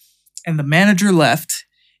McDonald's, and the manager left,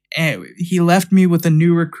 and he left me with a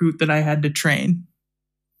new recruit that I had to train.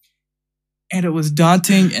 And it was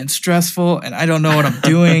daunting and stressful, and I don't know what I'm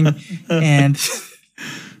doing. And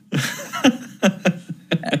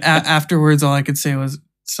afterwards, all I could say was,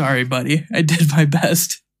 "Sorry, buddy. I did my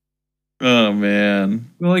best." Oh,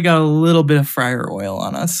 man. We only got a little bit of fryer oil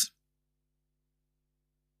on us.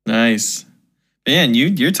 Nice. Man,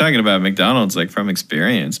 you're talking about McDonald's like from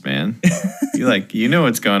experience, man. You know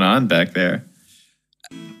what's going on back there.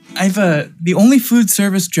 I've the only food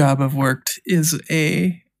service job I've worked is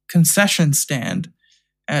a concession stand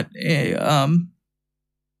at a I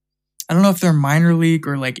don't know if they're minor league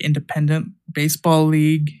or like independent baseball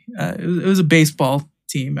league. It was a baseball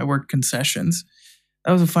team. I worked concessions.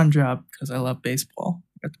 That was a fun job because I love baseball.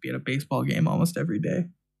 I got to be at a baseball game almost every day.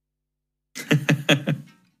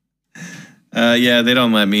 Yeah, they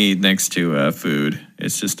don't let me eat next to food.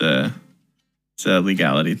 It's just it's a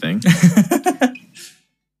legality thing.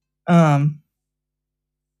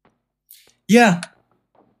 Yeah.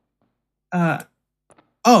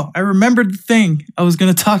 I remembered the thing I was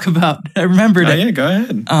going to talk about. I remembered it. Yeah, go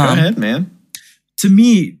ahead. Go ahead, man. To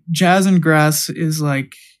me, Jazz and Grass is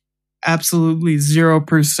like absolutely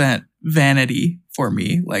 0% vanity for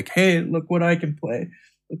me. Like, hey, look what I can play.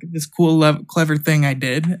 Look at this cool, clever thing I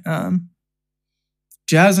did.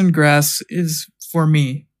 Jazz and Grass is, for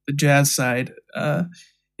me, the jazz side,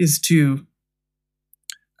 is to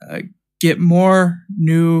get more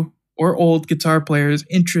new or old guitar players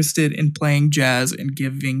interested in playing jazz and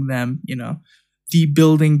giving them, the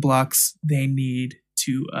building blocks they need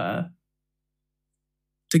to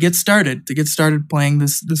get started playing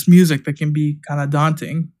this music that can be kind of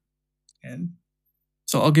daunting. And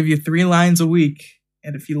so I'll give you 3 lines a week,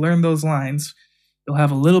 and if you learn those lines, you'll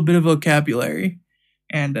have a little bit of vocabulary,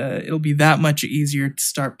 and it'll be that much easier to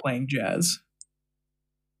start playing jazz.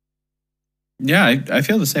 Yeah, I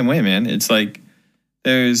feel the same way, man. It's like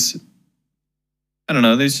there's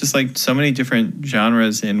just like so many different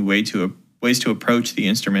genres and ways to approach the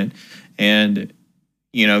instrument, and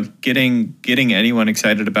getting anyone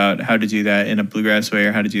excited about how to do that in a bluegrass way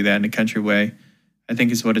or how to do that in a country way, I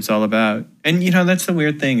think is what it's all about. And that's the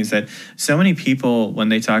weird thing, is that so many people, when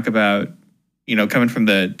they talk about, coming from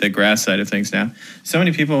the grass side of things now, so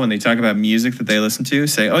many people, when they talk about music that they listen to,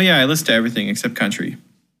 say, oh yeah, I listen to everything except country.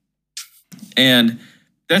 And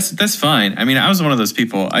that's fine. I mean, I was one of those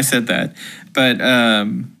people. I said that. But,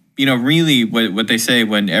 really what they say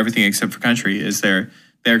when everything except for country is they're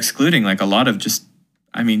excluding like a lot of just,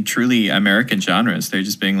 truly American genres. They're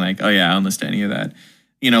just being like, oh yeah, I don't listen to any of that.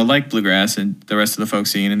 Like bluegrass and the rest of the folk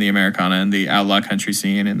scene and the Americana and the outlaw country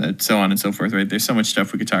scene and the so on and so forth, right? There's so much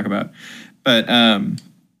stuff we could talk about. But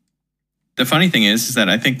the funny thing is that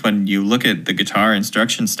I think when you look at the guitar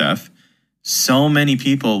instruction stuff, so many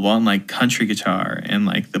people want like country guitar and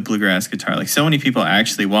like the bluegrass guitar. Like so many people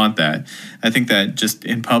actually want that. I think that just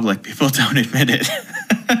in public, people don't admit it.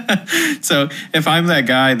 So if I'm that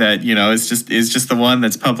guy that, is just the one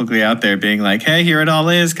that's publicly out there being like, hey, here it all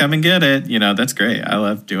is, come and get it. That's great. I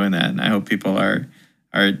love doing that. And I hope people are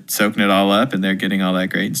soaking it all up and they're getting all that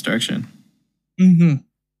great instruction. Mm-hmm.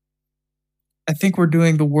 I think we're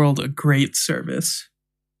doing the world a great service.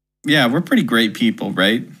 Yeah, we're pretty great people,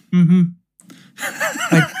 right? Mm-hmm.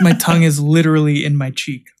 My tongue is literally in my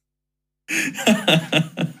cheek.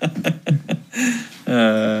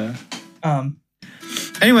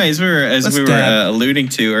 Anyways, as we were alluding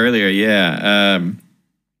to earlier, yeah.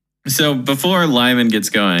 So before Lyman gets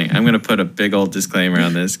going, I'm going to put a big old disclaimer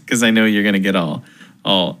on this because I know you're going to get all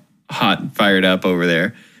hot and fired up over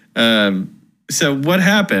there. So what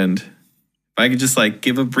happened? If I could just like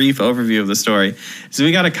give a brief overview of the story. So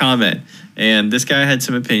we got a comment, and this guy had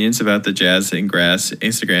some opinions about the Jazz and Grass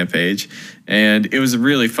Instagram page, and it was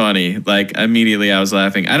really funny. Like immediately I was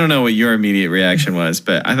laughing. I don't know what your immediate reaction was,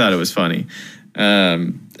 but I thought it was funny.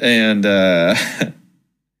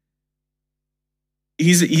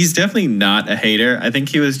 He's definitely not a hater. I think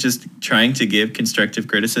he was just trying to give constructive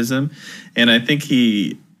criticism, and I think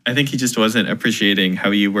he just wasn't appreciating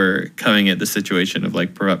how you were coming at the situation of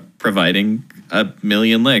like providing a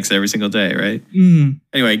million licks every single day, right? Mm.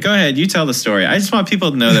 Anyway, go ahead. You tell the story. I just want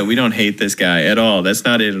people to know that we don't hate this guy at all. That's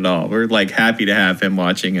not it at all. We're like happy to have him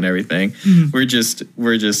watching and everything. Mm. We're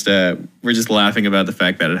just laughing about the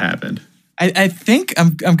fact that it happened. I think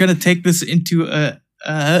I'm gonna take this into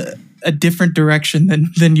a different direction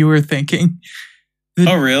than you were thinking.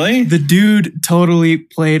 Oh, really? The dude totally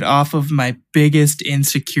played off of my biggest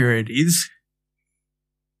insecurities.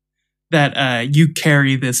 That you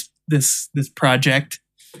carry this project.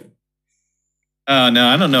 Oh no,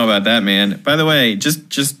 I don't know about that, man. By the way, just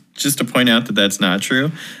to point out that that's not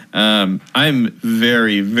true. I'm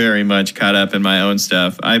very, very much caught up in my own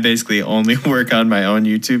stuff. I basically only work on my own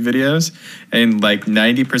YouTube videos, and like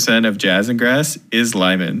 90% of Jazz and Grass is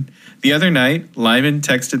Lyman. The other night, Lyman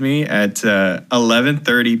texted me at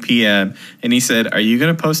 11:30 p.m. and he said, "Are you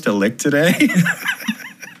going to post a lick today?"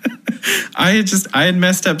 I had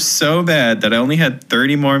messed up so bad that I only had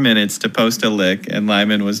 30 more minutes to post a lick, and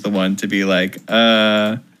Lyman was the one to be like,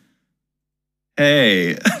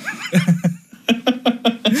 hey.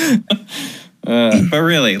 But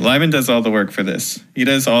really, Lyman does all the work for this. He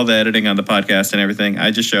does all the editing on the podcast and everything.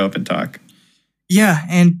 I just show up and talk. Yeah,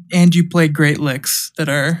 and you play great licks that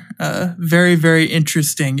are very, very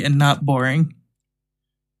interesting and not boring.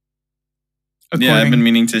 Yeah, I've been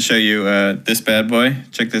meaning to show you this bad boy.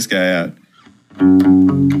 Check this guy out. What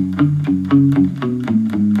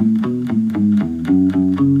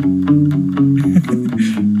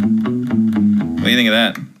do you think of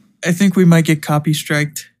that? I think we might get copy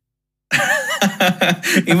striked.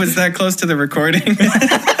 It was that close to the recording.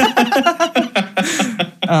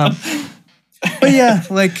 But yeah,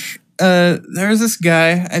 like there's this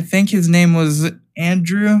guy. I think his name was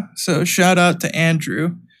Andrew. So shout out to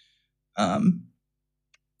Andrew.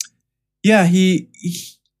 Yeah, he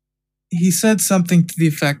said something to the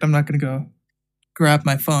effect. I'm not going to go grab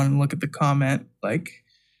my phone and look at the comment like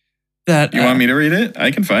that. You want me to read it?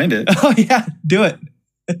 I can find it. Oh yeah, do it.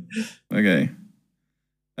 Okay.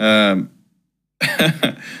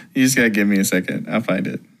 You just gotta give me a second. I'll find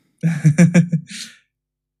it.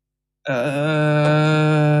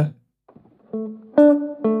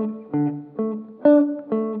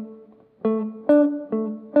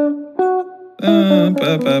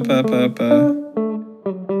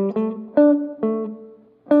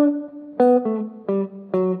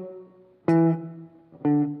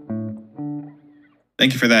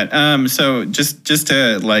 Thank you for that. So just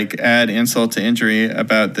to like add insult to injury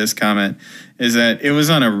about this comment is that it was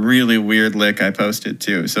on a really weird lick I posted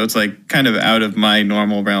too. So it's like kind of out of my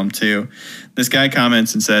normal realm too. This guy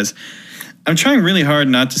comments and says, I'm trying really hard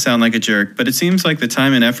not to sound like a jerk, but it seems like the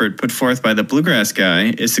time and effort put forth by the bluegrass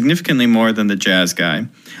guy is significantly more than the jazz guy.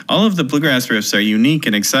 All of the bluegrass riffs are unique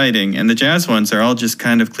and exciting, and the jazz ones are all just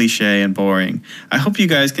kind of cliche and boring. I hope you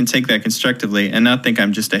guys can take that constructively and not think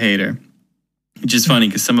I'm just a hater. Which is funny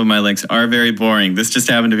because some of my licks are very boring. This just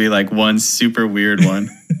happened to be like one super weird one.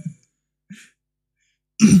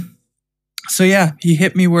 So yeah, he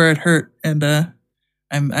hit me where it hurt, and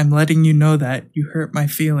I'm letting you know that you hurt my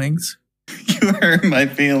feelings. You hurt my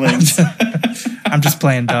feelings. I'm just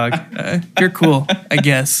playing, dog. You're cool, I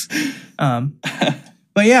guess.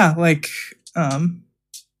 But yeah, like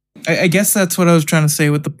I guess that's what I was trying to say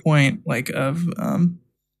with the point, like of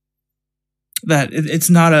that it's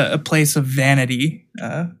not a place of vanity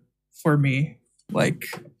for me. Like,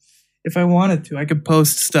 if I wanted to, I could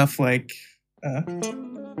post stuff like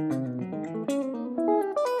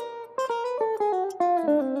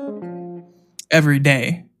every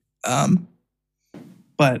day.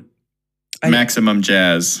 But maximum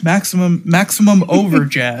jazz. Maximum over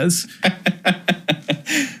jazz.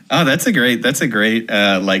 Oh, that's a great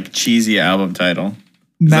like cheesy album title.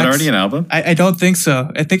 Is that already an album? I don't think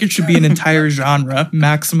so. I think it should be an entire genre.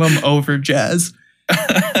 Maximum over jazz.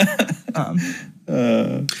 But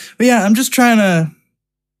yeah, I'm just trying to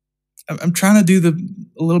do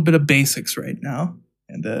a little bit of basics right now,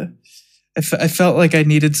 and I felt like I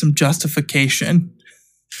needed some justification.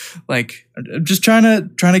 Like, I'm just trying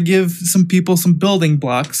to give some people some building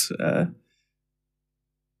blocks.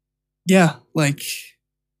 Yeah, like.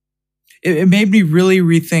 It made me really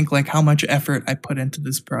rethink like how much effort I put into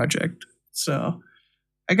this project. So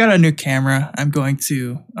I got a new camera. I'm going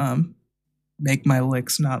to make my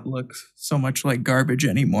licks not look so much like garbage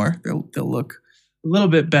anymore. They'll look a little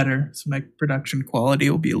bit better. So my production quality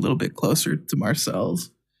will be a little bit closer to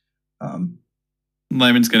Marcel's.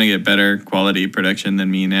 Lyman's gonna get better quality production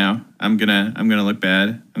than me now. I'm gonna look bad.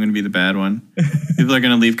 I'm gonna be the bad one. People are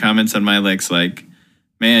gonna leave comments on my licks like,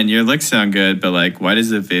 man, your licks sound good, but like, why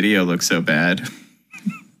does the video look so bad?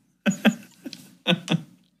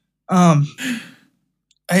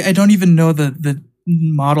 I don't even know the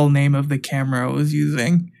model name of the camera I was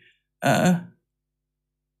using. But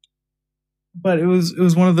it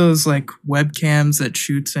was one of those like webcams that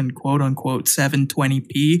shoots in quote unquote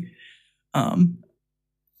 720p.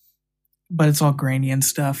 But it's all grainy and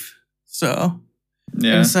stuff. So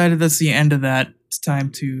yeah. I decided that's the end of that. It's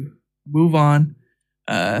time to move on.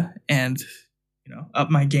 And up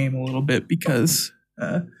my game a little bit because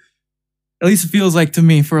at least it feels like to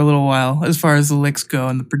me for a little while, as far as the licks go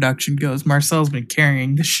and the production goes, Marcel's been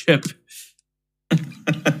carrying the ship.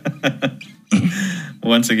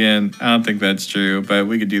 Once again, I don't think that's true, but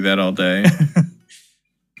we could do that all day.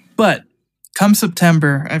 But come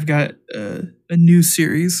September, I've got a new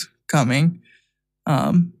series coming.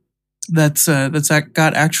 That's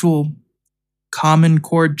got actual common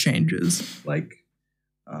chord changes, like.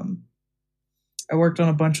 I worked on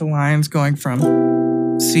a bunch of lines going from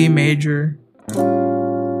C major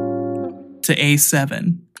to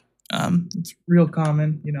A7. It's real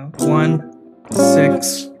common, 1,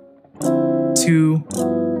 6, 2,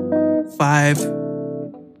 5,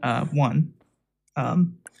 1.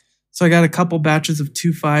 So I got a couple batches of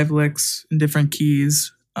 2/5 licks in different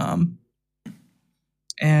keys,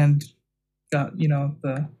 and got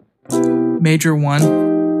the major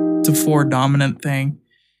 1 to 4 dominant thing,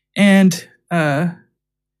 and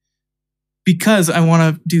because I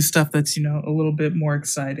want to do stuff that's a little bit more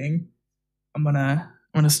exciting, I'm gonna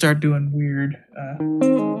start doing weird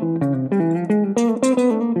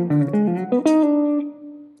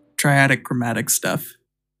triadic chromatic stuff.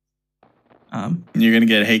 You're gonna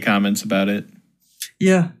get hate comments about it.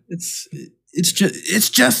 Yeah, it's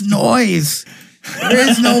just noise. There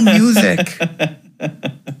is no music.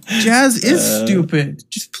 Jazz is stupid.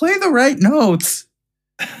 Just play the right notes.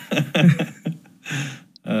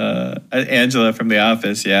 Angela from The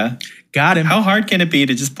Office, yeah. Got him. How hard can it be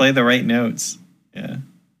to just play the right notes? Yeah.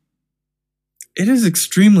 It is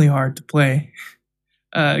extremely hard to play.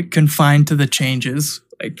 Confined to the changes.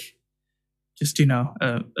 Like, just,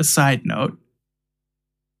 a side note.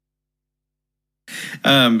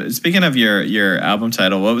 Speaking of your album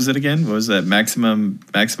title, what was it again? What was that? Maximum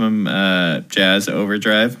Jazz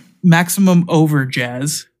Overdrive? Maximum Over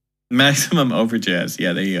Jazz. Maximum Over Jazz.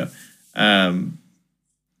 Yeah, there you go.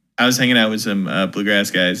 I was hanging out with some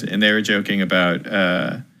bluegrass guys, and they were joking about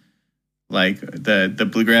like the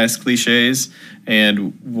bluegrass cliches,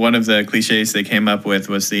 and one of the cliches they came up with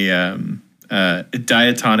was the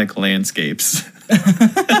diatonic landscapes.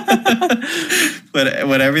 But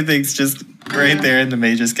when everything's just right there in the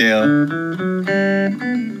major scale.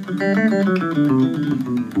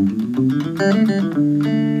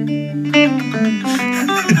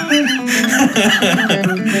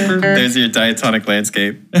 There's your diatonic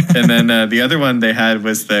landscape. And then the other one they had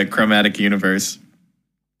was the chromatic universe,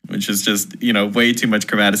 which is just, way too much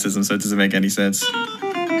chromaticism, so it doesn't make any sense.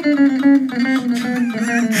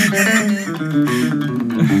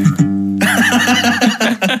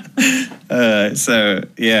 So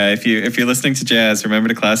yeah, if you're listening to jazz, remember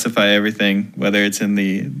to classify everything, whether it's in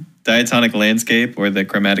the diatonic landscape or the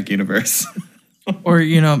chromatic universe. Or,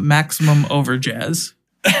 maximum over jazz.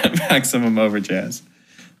 Maximum over jazz.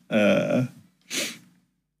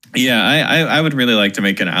 Yeah, I would really like to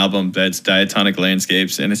make an album that's diatonic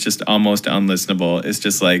landscapes, and it's just almost unlistenable. It's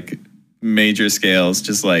just like major scales,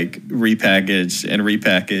 just like repackaged and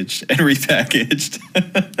repackaged and repackaged.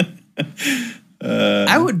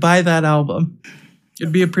 I would buy that album.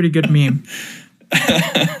 It'd be a pretty good meme.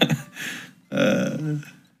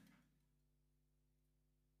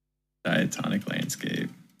 Diatonic landscape.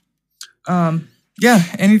 Yeah,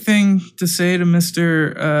 anything to say to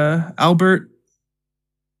Mr. Albert?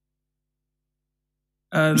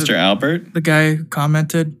 Mr. Albert? The guy who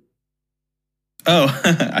commented. Oh,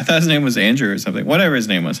 I thought his name was Andrew or something. Whatever his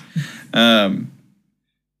name was.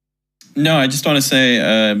 No, I just want to say,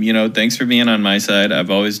 thanks for being on my side. I've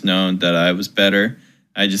always known that I was better.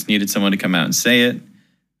 I just needed someone to come out and say it.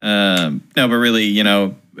 No, but really,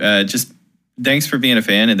 just thanks for being a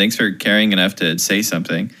fan, and thanks for caring enough to say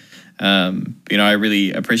something. I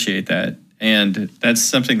really appreciate that. And that's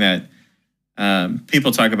something that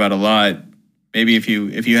people talk about a lot. Maybe if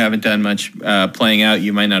you haven't done much playing out,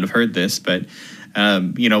 you might not have heard this, but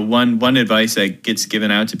one advice that gets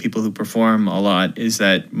given out to people who perform a lot is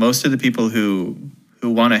that most of the people who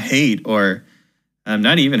want to hate or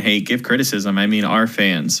not even hate, give criticism, are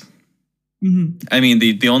fans.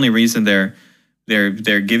 Mm-hmm. The only reason they're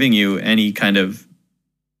giving you any kind of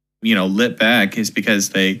lit back is because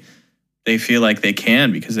they feel like they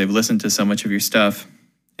can, because they've listened to so much of your stuff.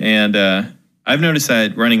 And I've noticed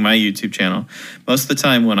that running my YouTube channel, most of the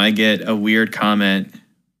time when I get a weird comment,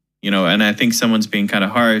 and I think someone's being kind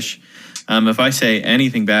of harsh, if I say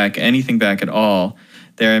anything back at all,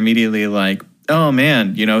 they're immediately like, oh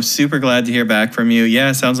man, super glad to hear back from you.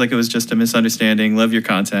 Yeah, sounds like it was just a misunderstanding. Love your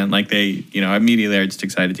content. Like they, immediately are just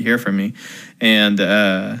excited to hear from me. And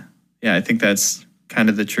I think that's kind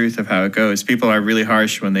of the truth of how it goes. People are really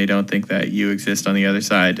harsh when they don't think that you exist on the other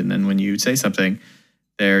side. And then when you say something,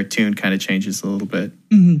 their tune kind of changes a little bit.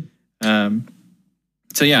 Mm-hmm.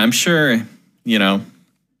 So yeah, I'm sure,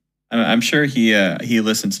 I'm sure he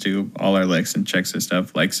listens to all our licks and checks his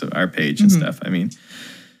stuff, likes our page and Mm-hmm. stuff.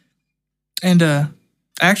 And I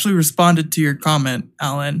actually responded to your comment,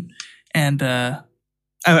 Alan, and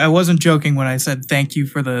I wasn't joking when I said thank you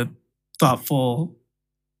for the thoughtful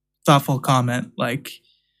comment. Like,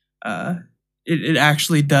 it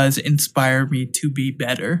actually does inspire me to be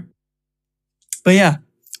better. But yeah,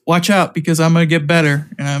 watch out, because I'm gonna get better,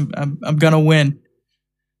 and I'm gonna win.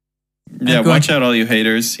 Yeah, watch out, all you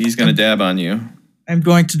haters. He's going to dab on you. I'm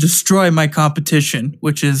going to destroy my competition,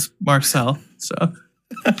 which is Marcel. So.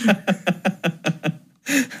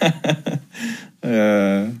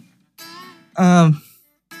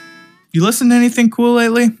 You listen to anything cool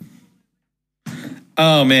lately?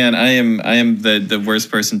 Oh man, I am the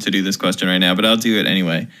worst person to do this question right now, but I'll do it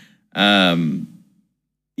anyway.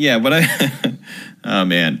 Yeah, what oh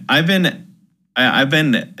man, I've been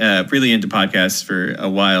really into podcasts for a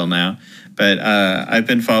while now, but I've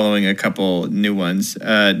been following a couple new ones.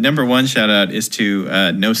 Number one shout out is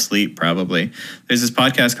to No Sleep. Probably there's this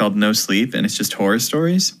podcast called No Sleep, and it's just horror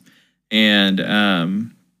stories,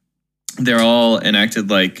 and they're all enacted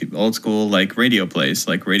like old school, like radio plays,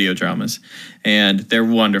 like radio dramas, and they're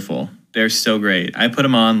wonderful. They're so great. I put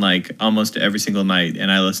them on like almost every single night,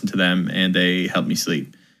 and I listen to them, and they help me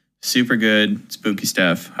sleep. Super good, spooky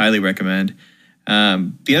stuff. Highly recommend.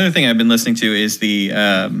 The other thing I've been listening to is the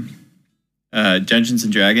Dungeons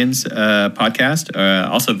and Dragons podcast,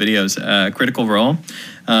 also videos, Critical Role.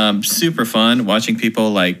 Super fun watching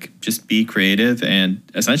people like just be creative and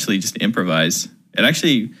essentially just improvise. It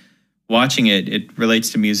actually, watching it relates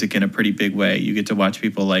to music in a pretty big way. You get to watch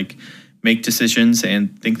people like make decisions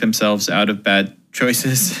and think themselves out of bad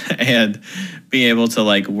choices and be able to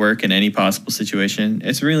like work in any possible situation.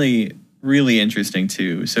 It's really, really interesting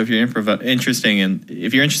too. So if you're if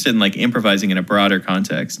you're interested in like improvising in a broader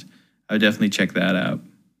context, I would definitely check that out.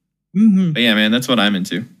 Mm-hmm. But yeah, man, that's what I'm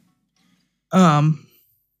into.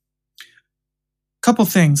 Couple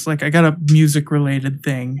things. Like I got a music related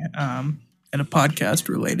thing, and a podcast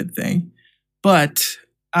related thing. But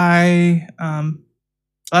I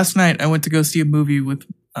last night I went to go see a movie with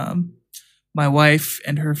my wife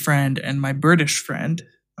and her friend and my British friend.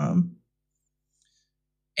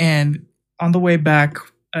 And on the way back,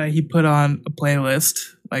 he put on a playlist.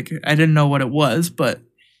 Like I didn't know what it was, but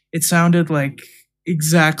it sounded like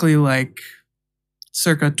exactly like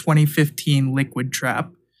circa 2015 Liquid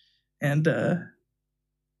Trap. And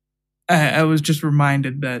I was just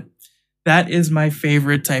reminded that is my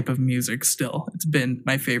favorite type of music still. It's been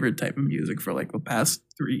my favorite type of music for like the past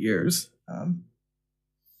 3 years.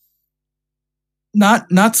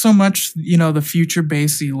 Not so much, the future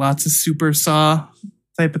bassy, lots of super saw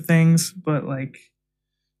type of things, but like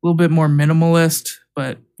a little bit more minimalist,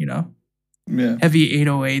 but heavy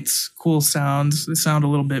 808s, cool sounds. They sound a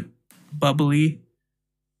little bit bubbly.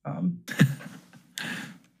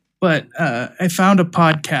 But I found a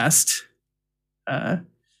podcast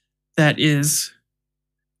that is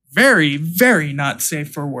very, very not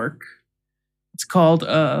safe for work. It's called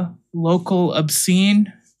Local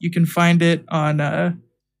Obscene. You can find it on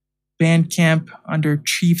Bandcamp under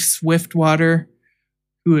Chief Swiftwater,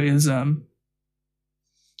 who is an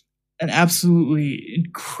absolutely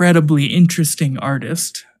incredibly interesting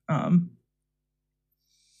artist.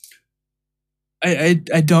 I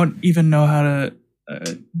don't even know how to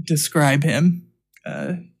describe him.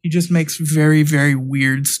 He just makes very, very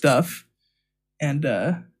weird stuff. And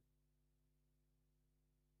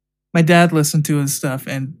my dad listened to his stuff,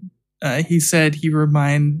 and he said he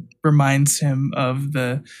reminds him of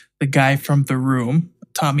the guy from The Room,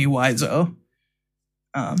 Tommy Wiseau.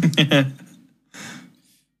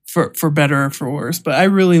 For better or for worse. But I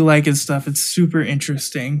really like his stuff. It's super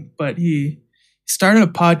interesting. But he started a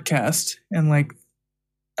podcast, and like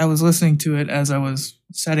I was listening to it as I was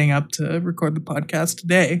setting up to record the podcast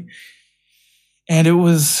today. And it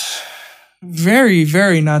was very,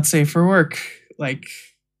 very not safe for work. Like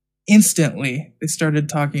instantly they started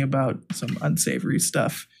talking about some unsavory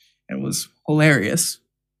stuff, and it was hilarious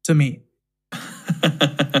to me.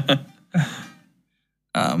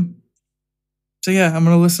 So yeah, I'm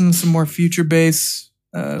going to listen to some more future bass,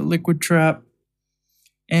 Liquid Trap,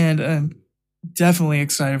 and I'm definitely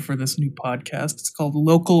excited for this new podcast. It's called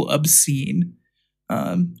Local Obscene.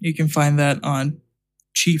 You can find that on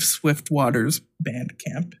Chief Swiftwater's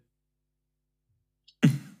Bandcamp.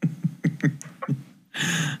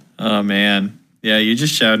 Oh man, yeah, you're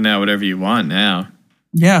just shouting out whatever you want now.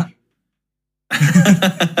 Yeah.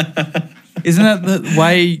 Isn't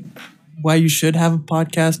that why you should have a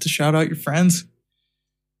podcast, to shout out your friends?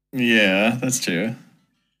 Yeah, that's true.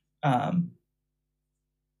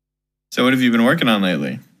 So what have you been working on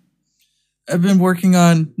lately? I've been working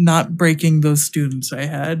on not breaking those students I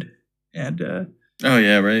had. And oh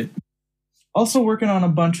yeah, right. Also working on a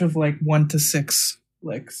bunch of like 1 to 6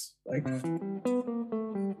 licks. Like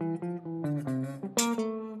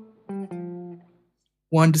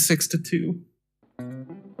 1 to 6 to 2.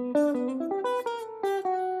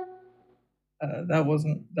 That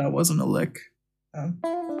wasn't a lick.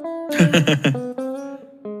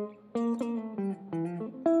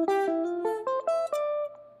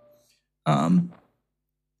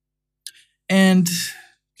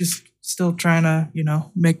 still trying to,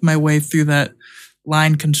 make my way through that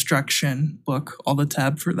line construction book, all the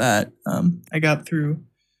tab for that. I got through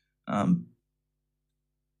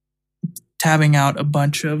tabbing out a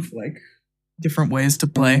bunch of like different ways to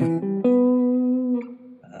play.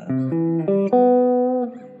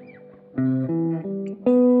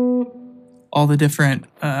 All the different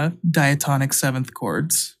diatonic seventh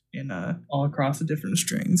chords in all across the different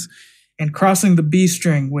strings, and crossing the B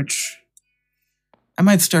string, which I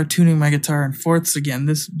might start tuning my guitar in fourths again.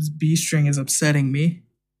 This B string is upsetting me.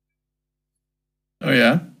 Oh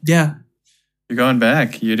yeah? Yeah. You're going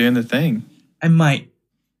back. You're doing the thing. I might.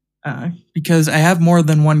 Because I have more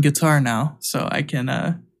than one guitar now, so I can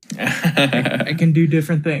I can do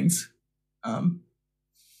different things.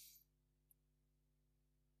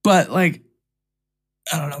 But like,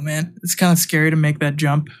 I don't know, man. It's kind of scary to make that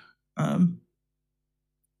jump.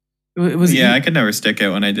 It was I could never stick it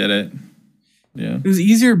when I did it. Yeah. It was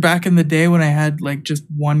easier back in the day when I had like just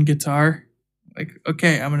one guitar. Like,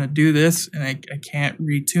 okay, I'm gonna do this, and I can't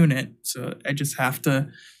retune it, so I just have to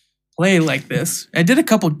play like this. I did a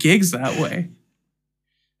couple gigs that way.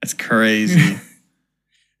 That's crazy. I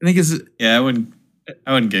think it's I wouldn't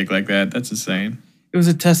gig like that. That's insane. It was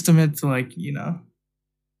a testament to like,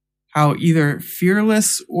 how either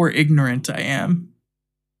fearless or ignorant I am.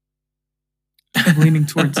 I'm leaning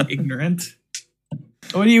towards ignorant.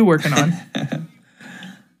 What are you working on?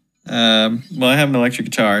 Well, I have an electric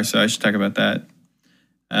guitar, so I should talk about that.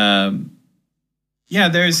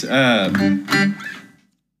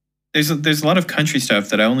 There's a lot of country stuff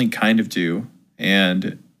that I only kind of do,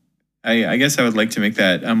 and I guess I would like to make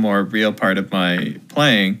that a more real part of my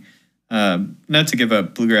playing. Not to give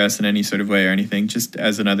up bluegrass in any sort of way or anything, just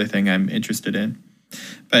as another thing I'm interested in.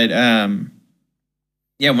 But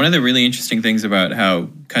one of the really interesting things about how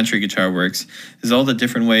country guitar works is all the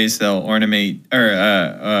different ways they'll ornament,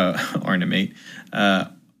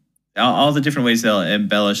 all the different ways they'll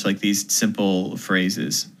embellish like these simple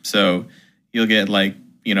phrases. So you'll get like,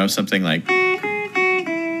 something like,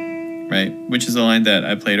 right, which is a line that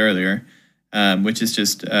I played earlier, which is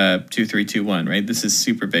just 2 3 2 1, right? This is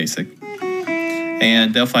super basic.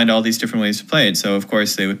 And they'll find all these different ways to play it. So of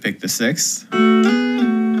course they would pick the sixth.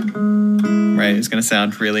 Right, it's going to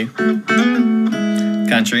sound really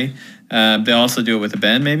country. They'll also do it with a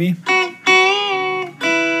bend, maybe.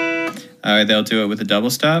 They'll do it with a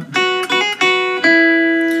double stop.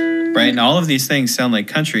 Right, and all of these things sound like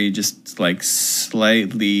country, just like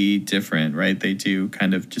slightly different, right? They do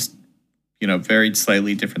kind of just, very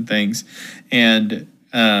slightly different things. And,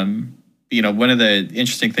 one of the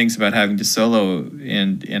interesting things about having to solo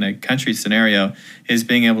in a country scenario is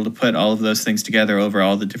being able to put all of those things together over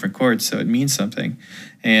all the different chords, so it means something.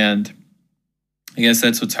 And I guess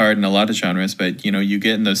that's what's hard in a lot of genres, but you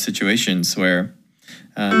get in those situations where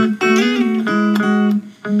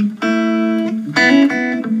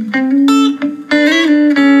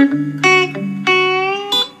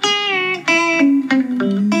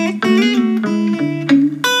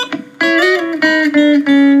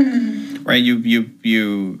right,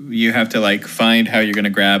 you have to like find how you're going to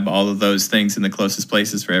grab all of those things in the closest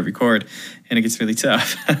places for every chord, and it gets really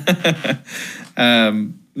tough.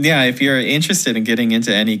 If you're interested in getting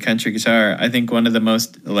into any country guitar, I think one of the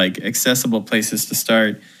most like accessible places to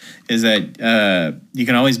start is that you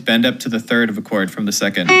can always bend up to the third of a chord from the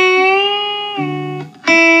second.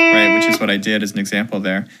 Right, which is what I did as an example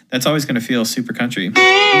there. That's always going to feel super country,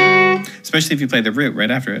 especially if you play the root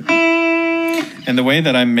right after it. And the way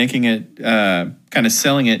that I'm making it, kind of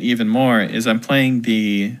selling it even more, is I'm playing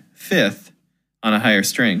the fifth on a higher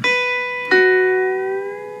string.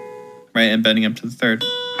 Right, and bending up to the third.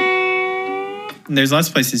 And there's lots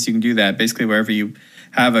of places you can do that. Basically, wherever you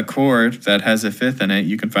have a chord that has a fifth in it,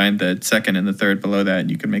 you can find the second and the third below that, and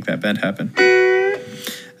you can make that bend happen.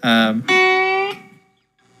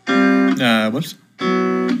 Whoops.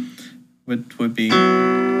 Would be...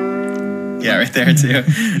 Yeah, right there too.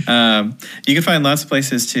 You can find lots of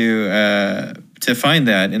places to find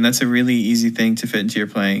that, and that's a really easy thing to fit into your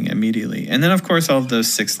playing immediately. And then, of course, all of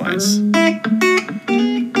those sixth lines.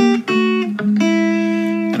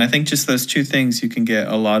 And I think just those two things, you can get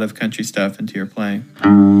a lot of country stuff into your playing.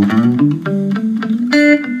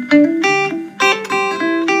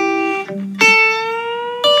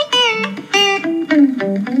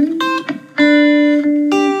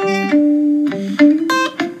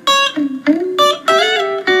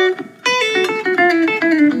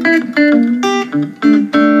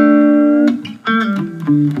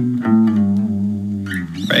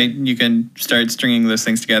 right? You can start stringing those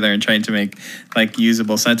things together and trying to make like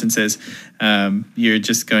usable sentences. You're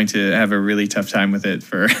just going to have a really tough time with it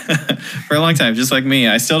for for a long time. Just like me,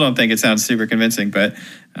 I still don't think it sounds super convincing, but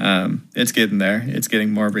it's getting there. It's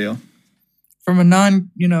getting more real. From a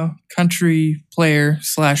country player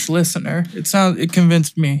 / listener, it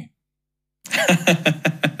convinced me.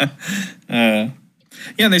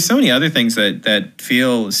 Yeah, there's so many other things that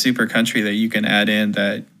feel super country that you can add in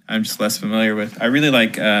that I'm just less familiar with. I really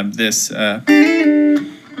like this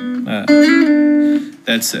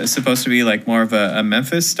that's supposed to be like more of a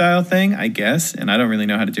Memphis style thing, I guess, and I don't really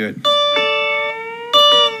know how to do it.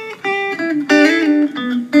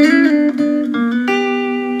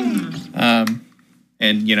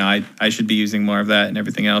 And I should be using more of that and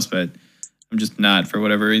everything else, but I'm just not for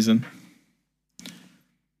whatever reason.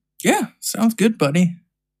 Yeah, sounds good, buddy.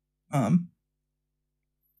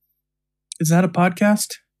 Is that a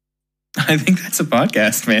podcast? I think that's a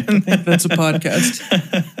podcast, man. I think that's a podcast.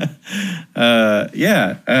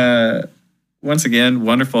 Yeah. Once again,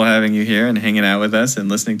 wonderful having you here and hanging out with us and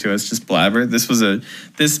listening to us just blabber. This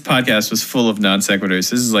podcast was full of non sequiturs.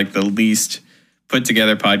 This is like the least put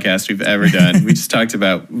together podcast we've ever done. We just talked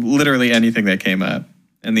about literally anything that came up,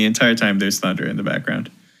 and the entire time there's thunder in the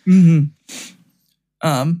background. Mm-hmm.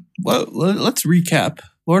 Well, let's recap.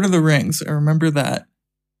 Lord of the Rings. I remember that.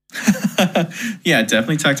 Yeah,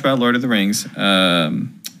 definitely talked about Lord of the Rings.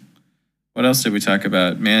 What else did we talk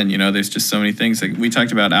about? Man, there's just so many things. Like we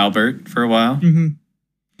talked about Albert for a while. Mm-hmm.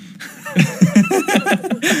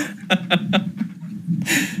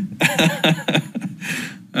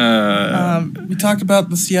 We talked about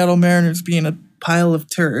the Seattle Mariners being a pile of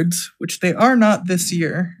turds, which they are not this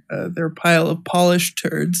year. They're a pile of polished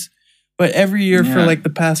turds. But every year for like the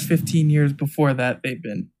past 15 years before that, they've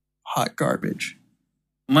been hot garbage.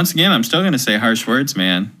 Once again, I'm still going to say harsh words,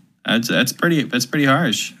 man. That's pretty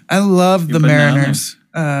harsh. I love the Mariners.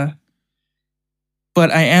 But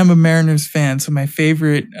I am a Mariners fan, so my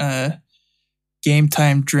favorite game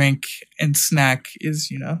time drink and snack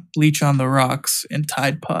is, bleach on the rocks and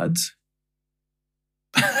Tide Pods.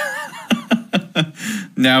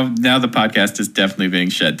 Now the podcast is definitely being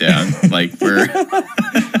shut down. Like we're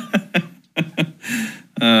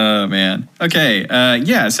oh man. Okay.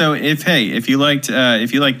 Yeah. So if you liked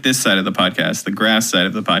this side of the podcast, the grass side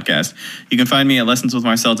of the podcast, you can find me at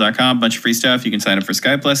lessonswithmarcel.com. Bunch of free stuff. You can sign up for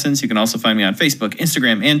Skype lessons. You can also find me on Facebook,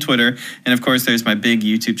 Instagram, and Twitter. And of course, there's my big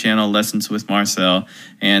YouTube channel, Lessons with Marcel.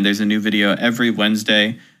 And there's a new video every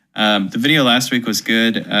Wednesday. The video last week was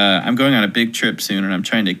good. I'm going on a big trip soon, and I'm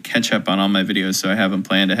trying to catch up on all my videos, so I have them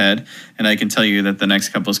planned ahead. And I can tell you that the next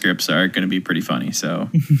couple scripts are going to be pretty funny. So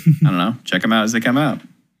I don't know. Check them out as they come out.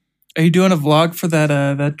 Are you doing a vlog for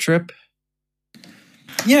that trip?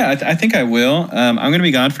 Yeah, I think I will. I'm going to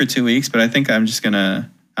be gone for 2 weeks, but I think I'm just gonna.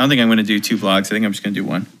 I don't think I'm going to do 2 vlogs. I think I'm just going to do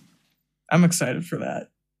one. I'm excited for that.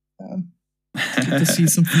 Get to see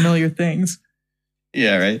some familiar things.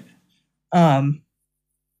 Yeah. Right.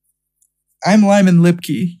 I'm Lyman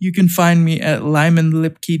Lipke. You can find me at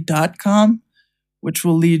lymanlipke.com, which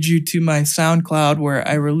will lead you to my SoundCloud, where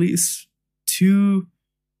I release 2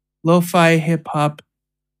 lo-fi hip-hop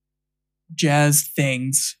jazz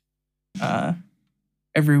things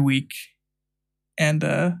every week. And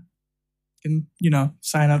you can,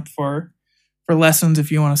 sign up for lessons if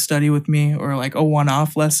you want to study with me, or like a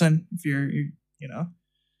one-off lesson if you're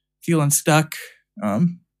feeling stuck.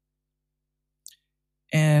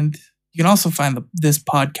 And you can also find this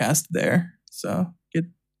podcast there. So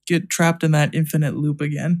get trapped in that infinite loop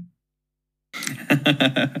again.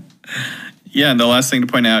 Yeah, and the last thing to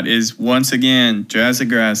point out is, once again,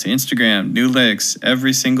 Jazzagrass, Instagram, new licks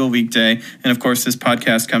every single weekday. And of course, this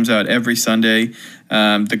podcast comes out every Sunday.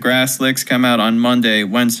 The Grass licks come out on Monday,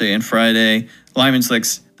 Wednesday, and Friday. Lyman's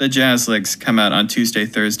licks, the Jazz licks, come out on Tuesday,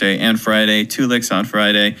 Thursday, and Friday. 2 licks on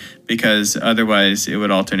Friday, because otherwise it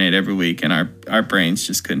would alternate every week, and our brains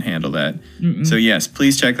just couldn't handle that. Mm-mm. So yes,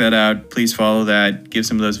 please check that out. Please follow that. Give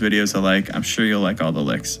some of those videos a like. I'm sure you'll like all the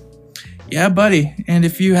licks. Yeah, buddy. And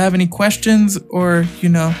if you have any questions, or,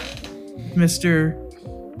 Mr.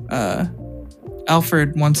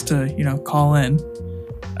 Alfred wants to, call in,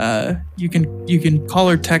 you can call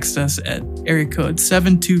or text us at area code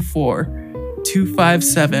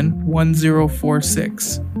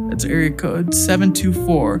 724-257-1046. That's area code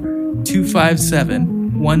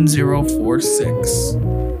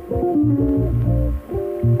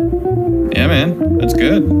 724-257-1046. Yeah, man. That's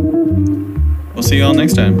good. We'll see you all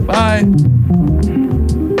next time. Bye.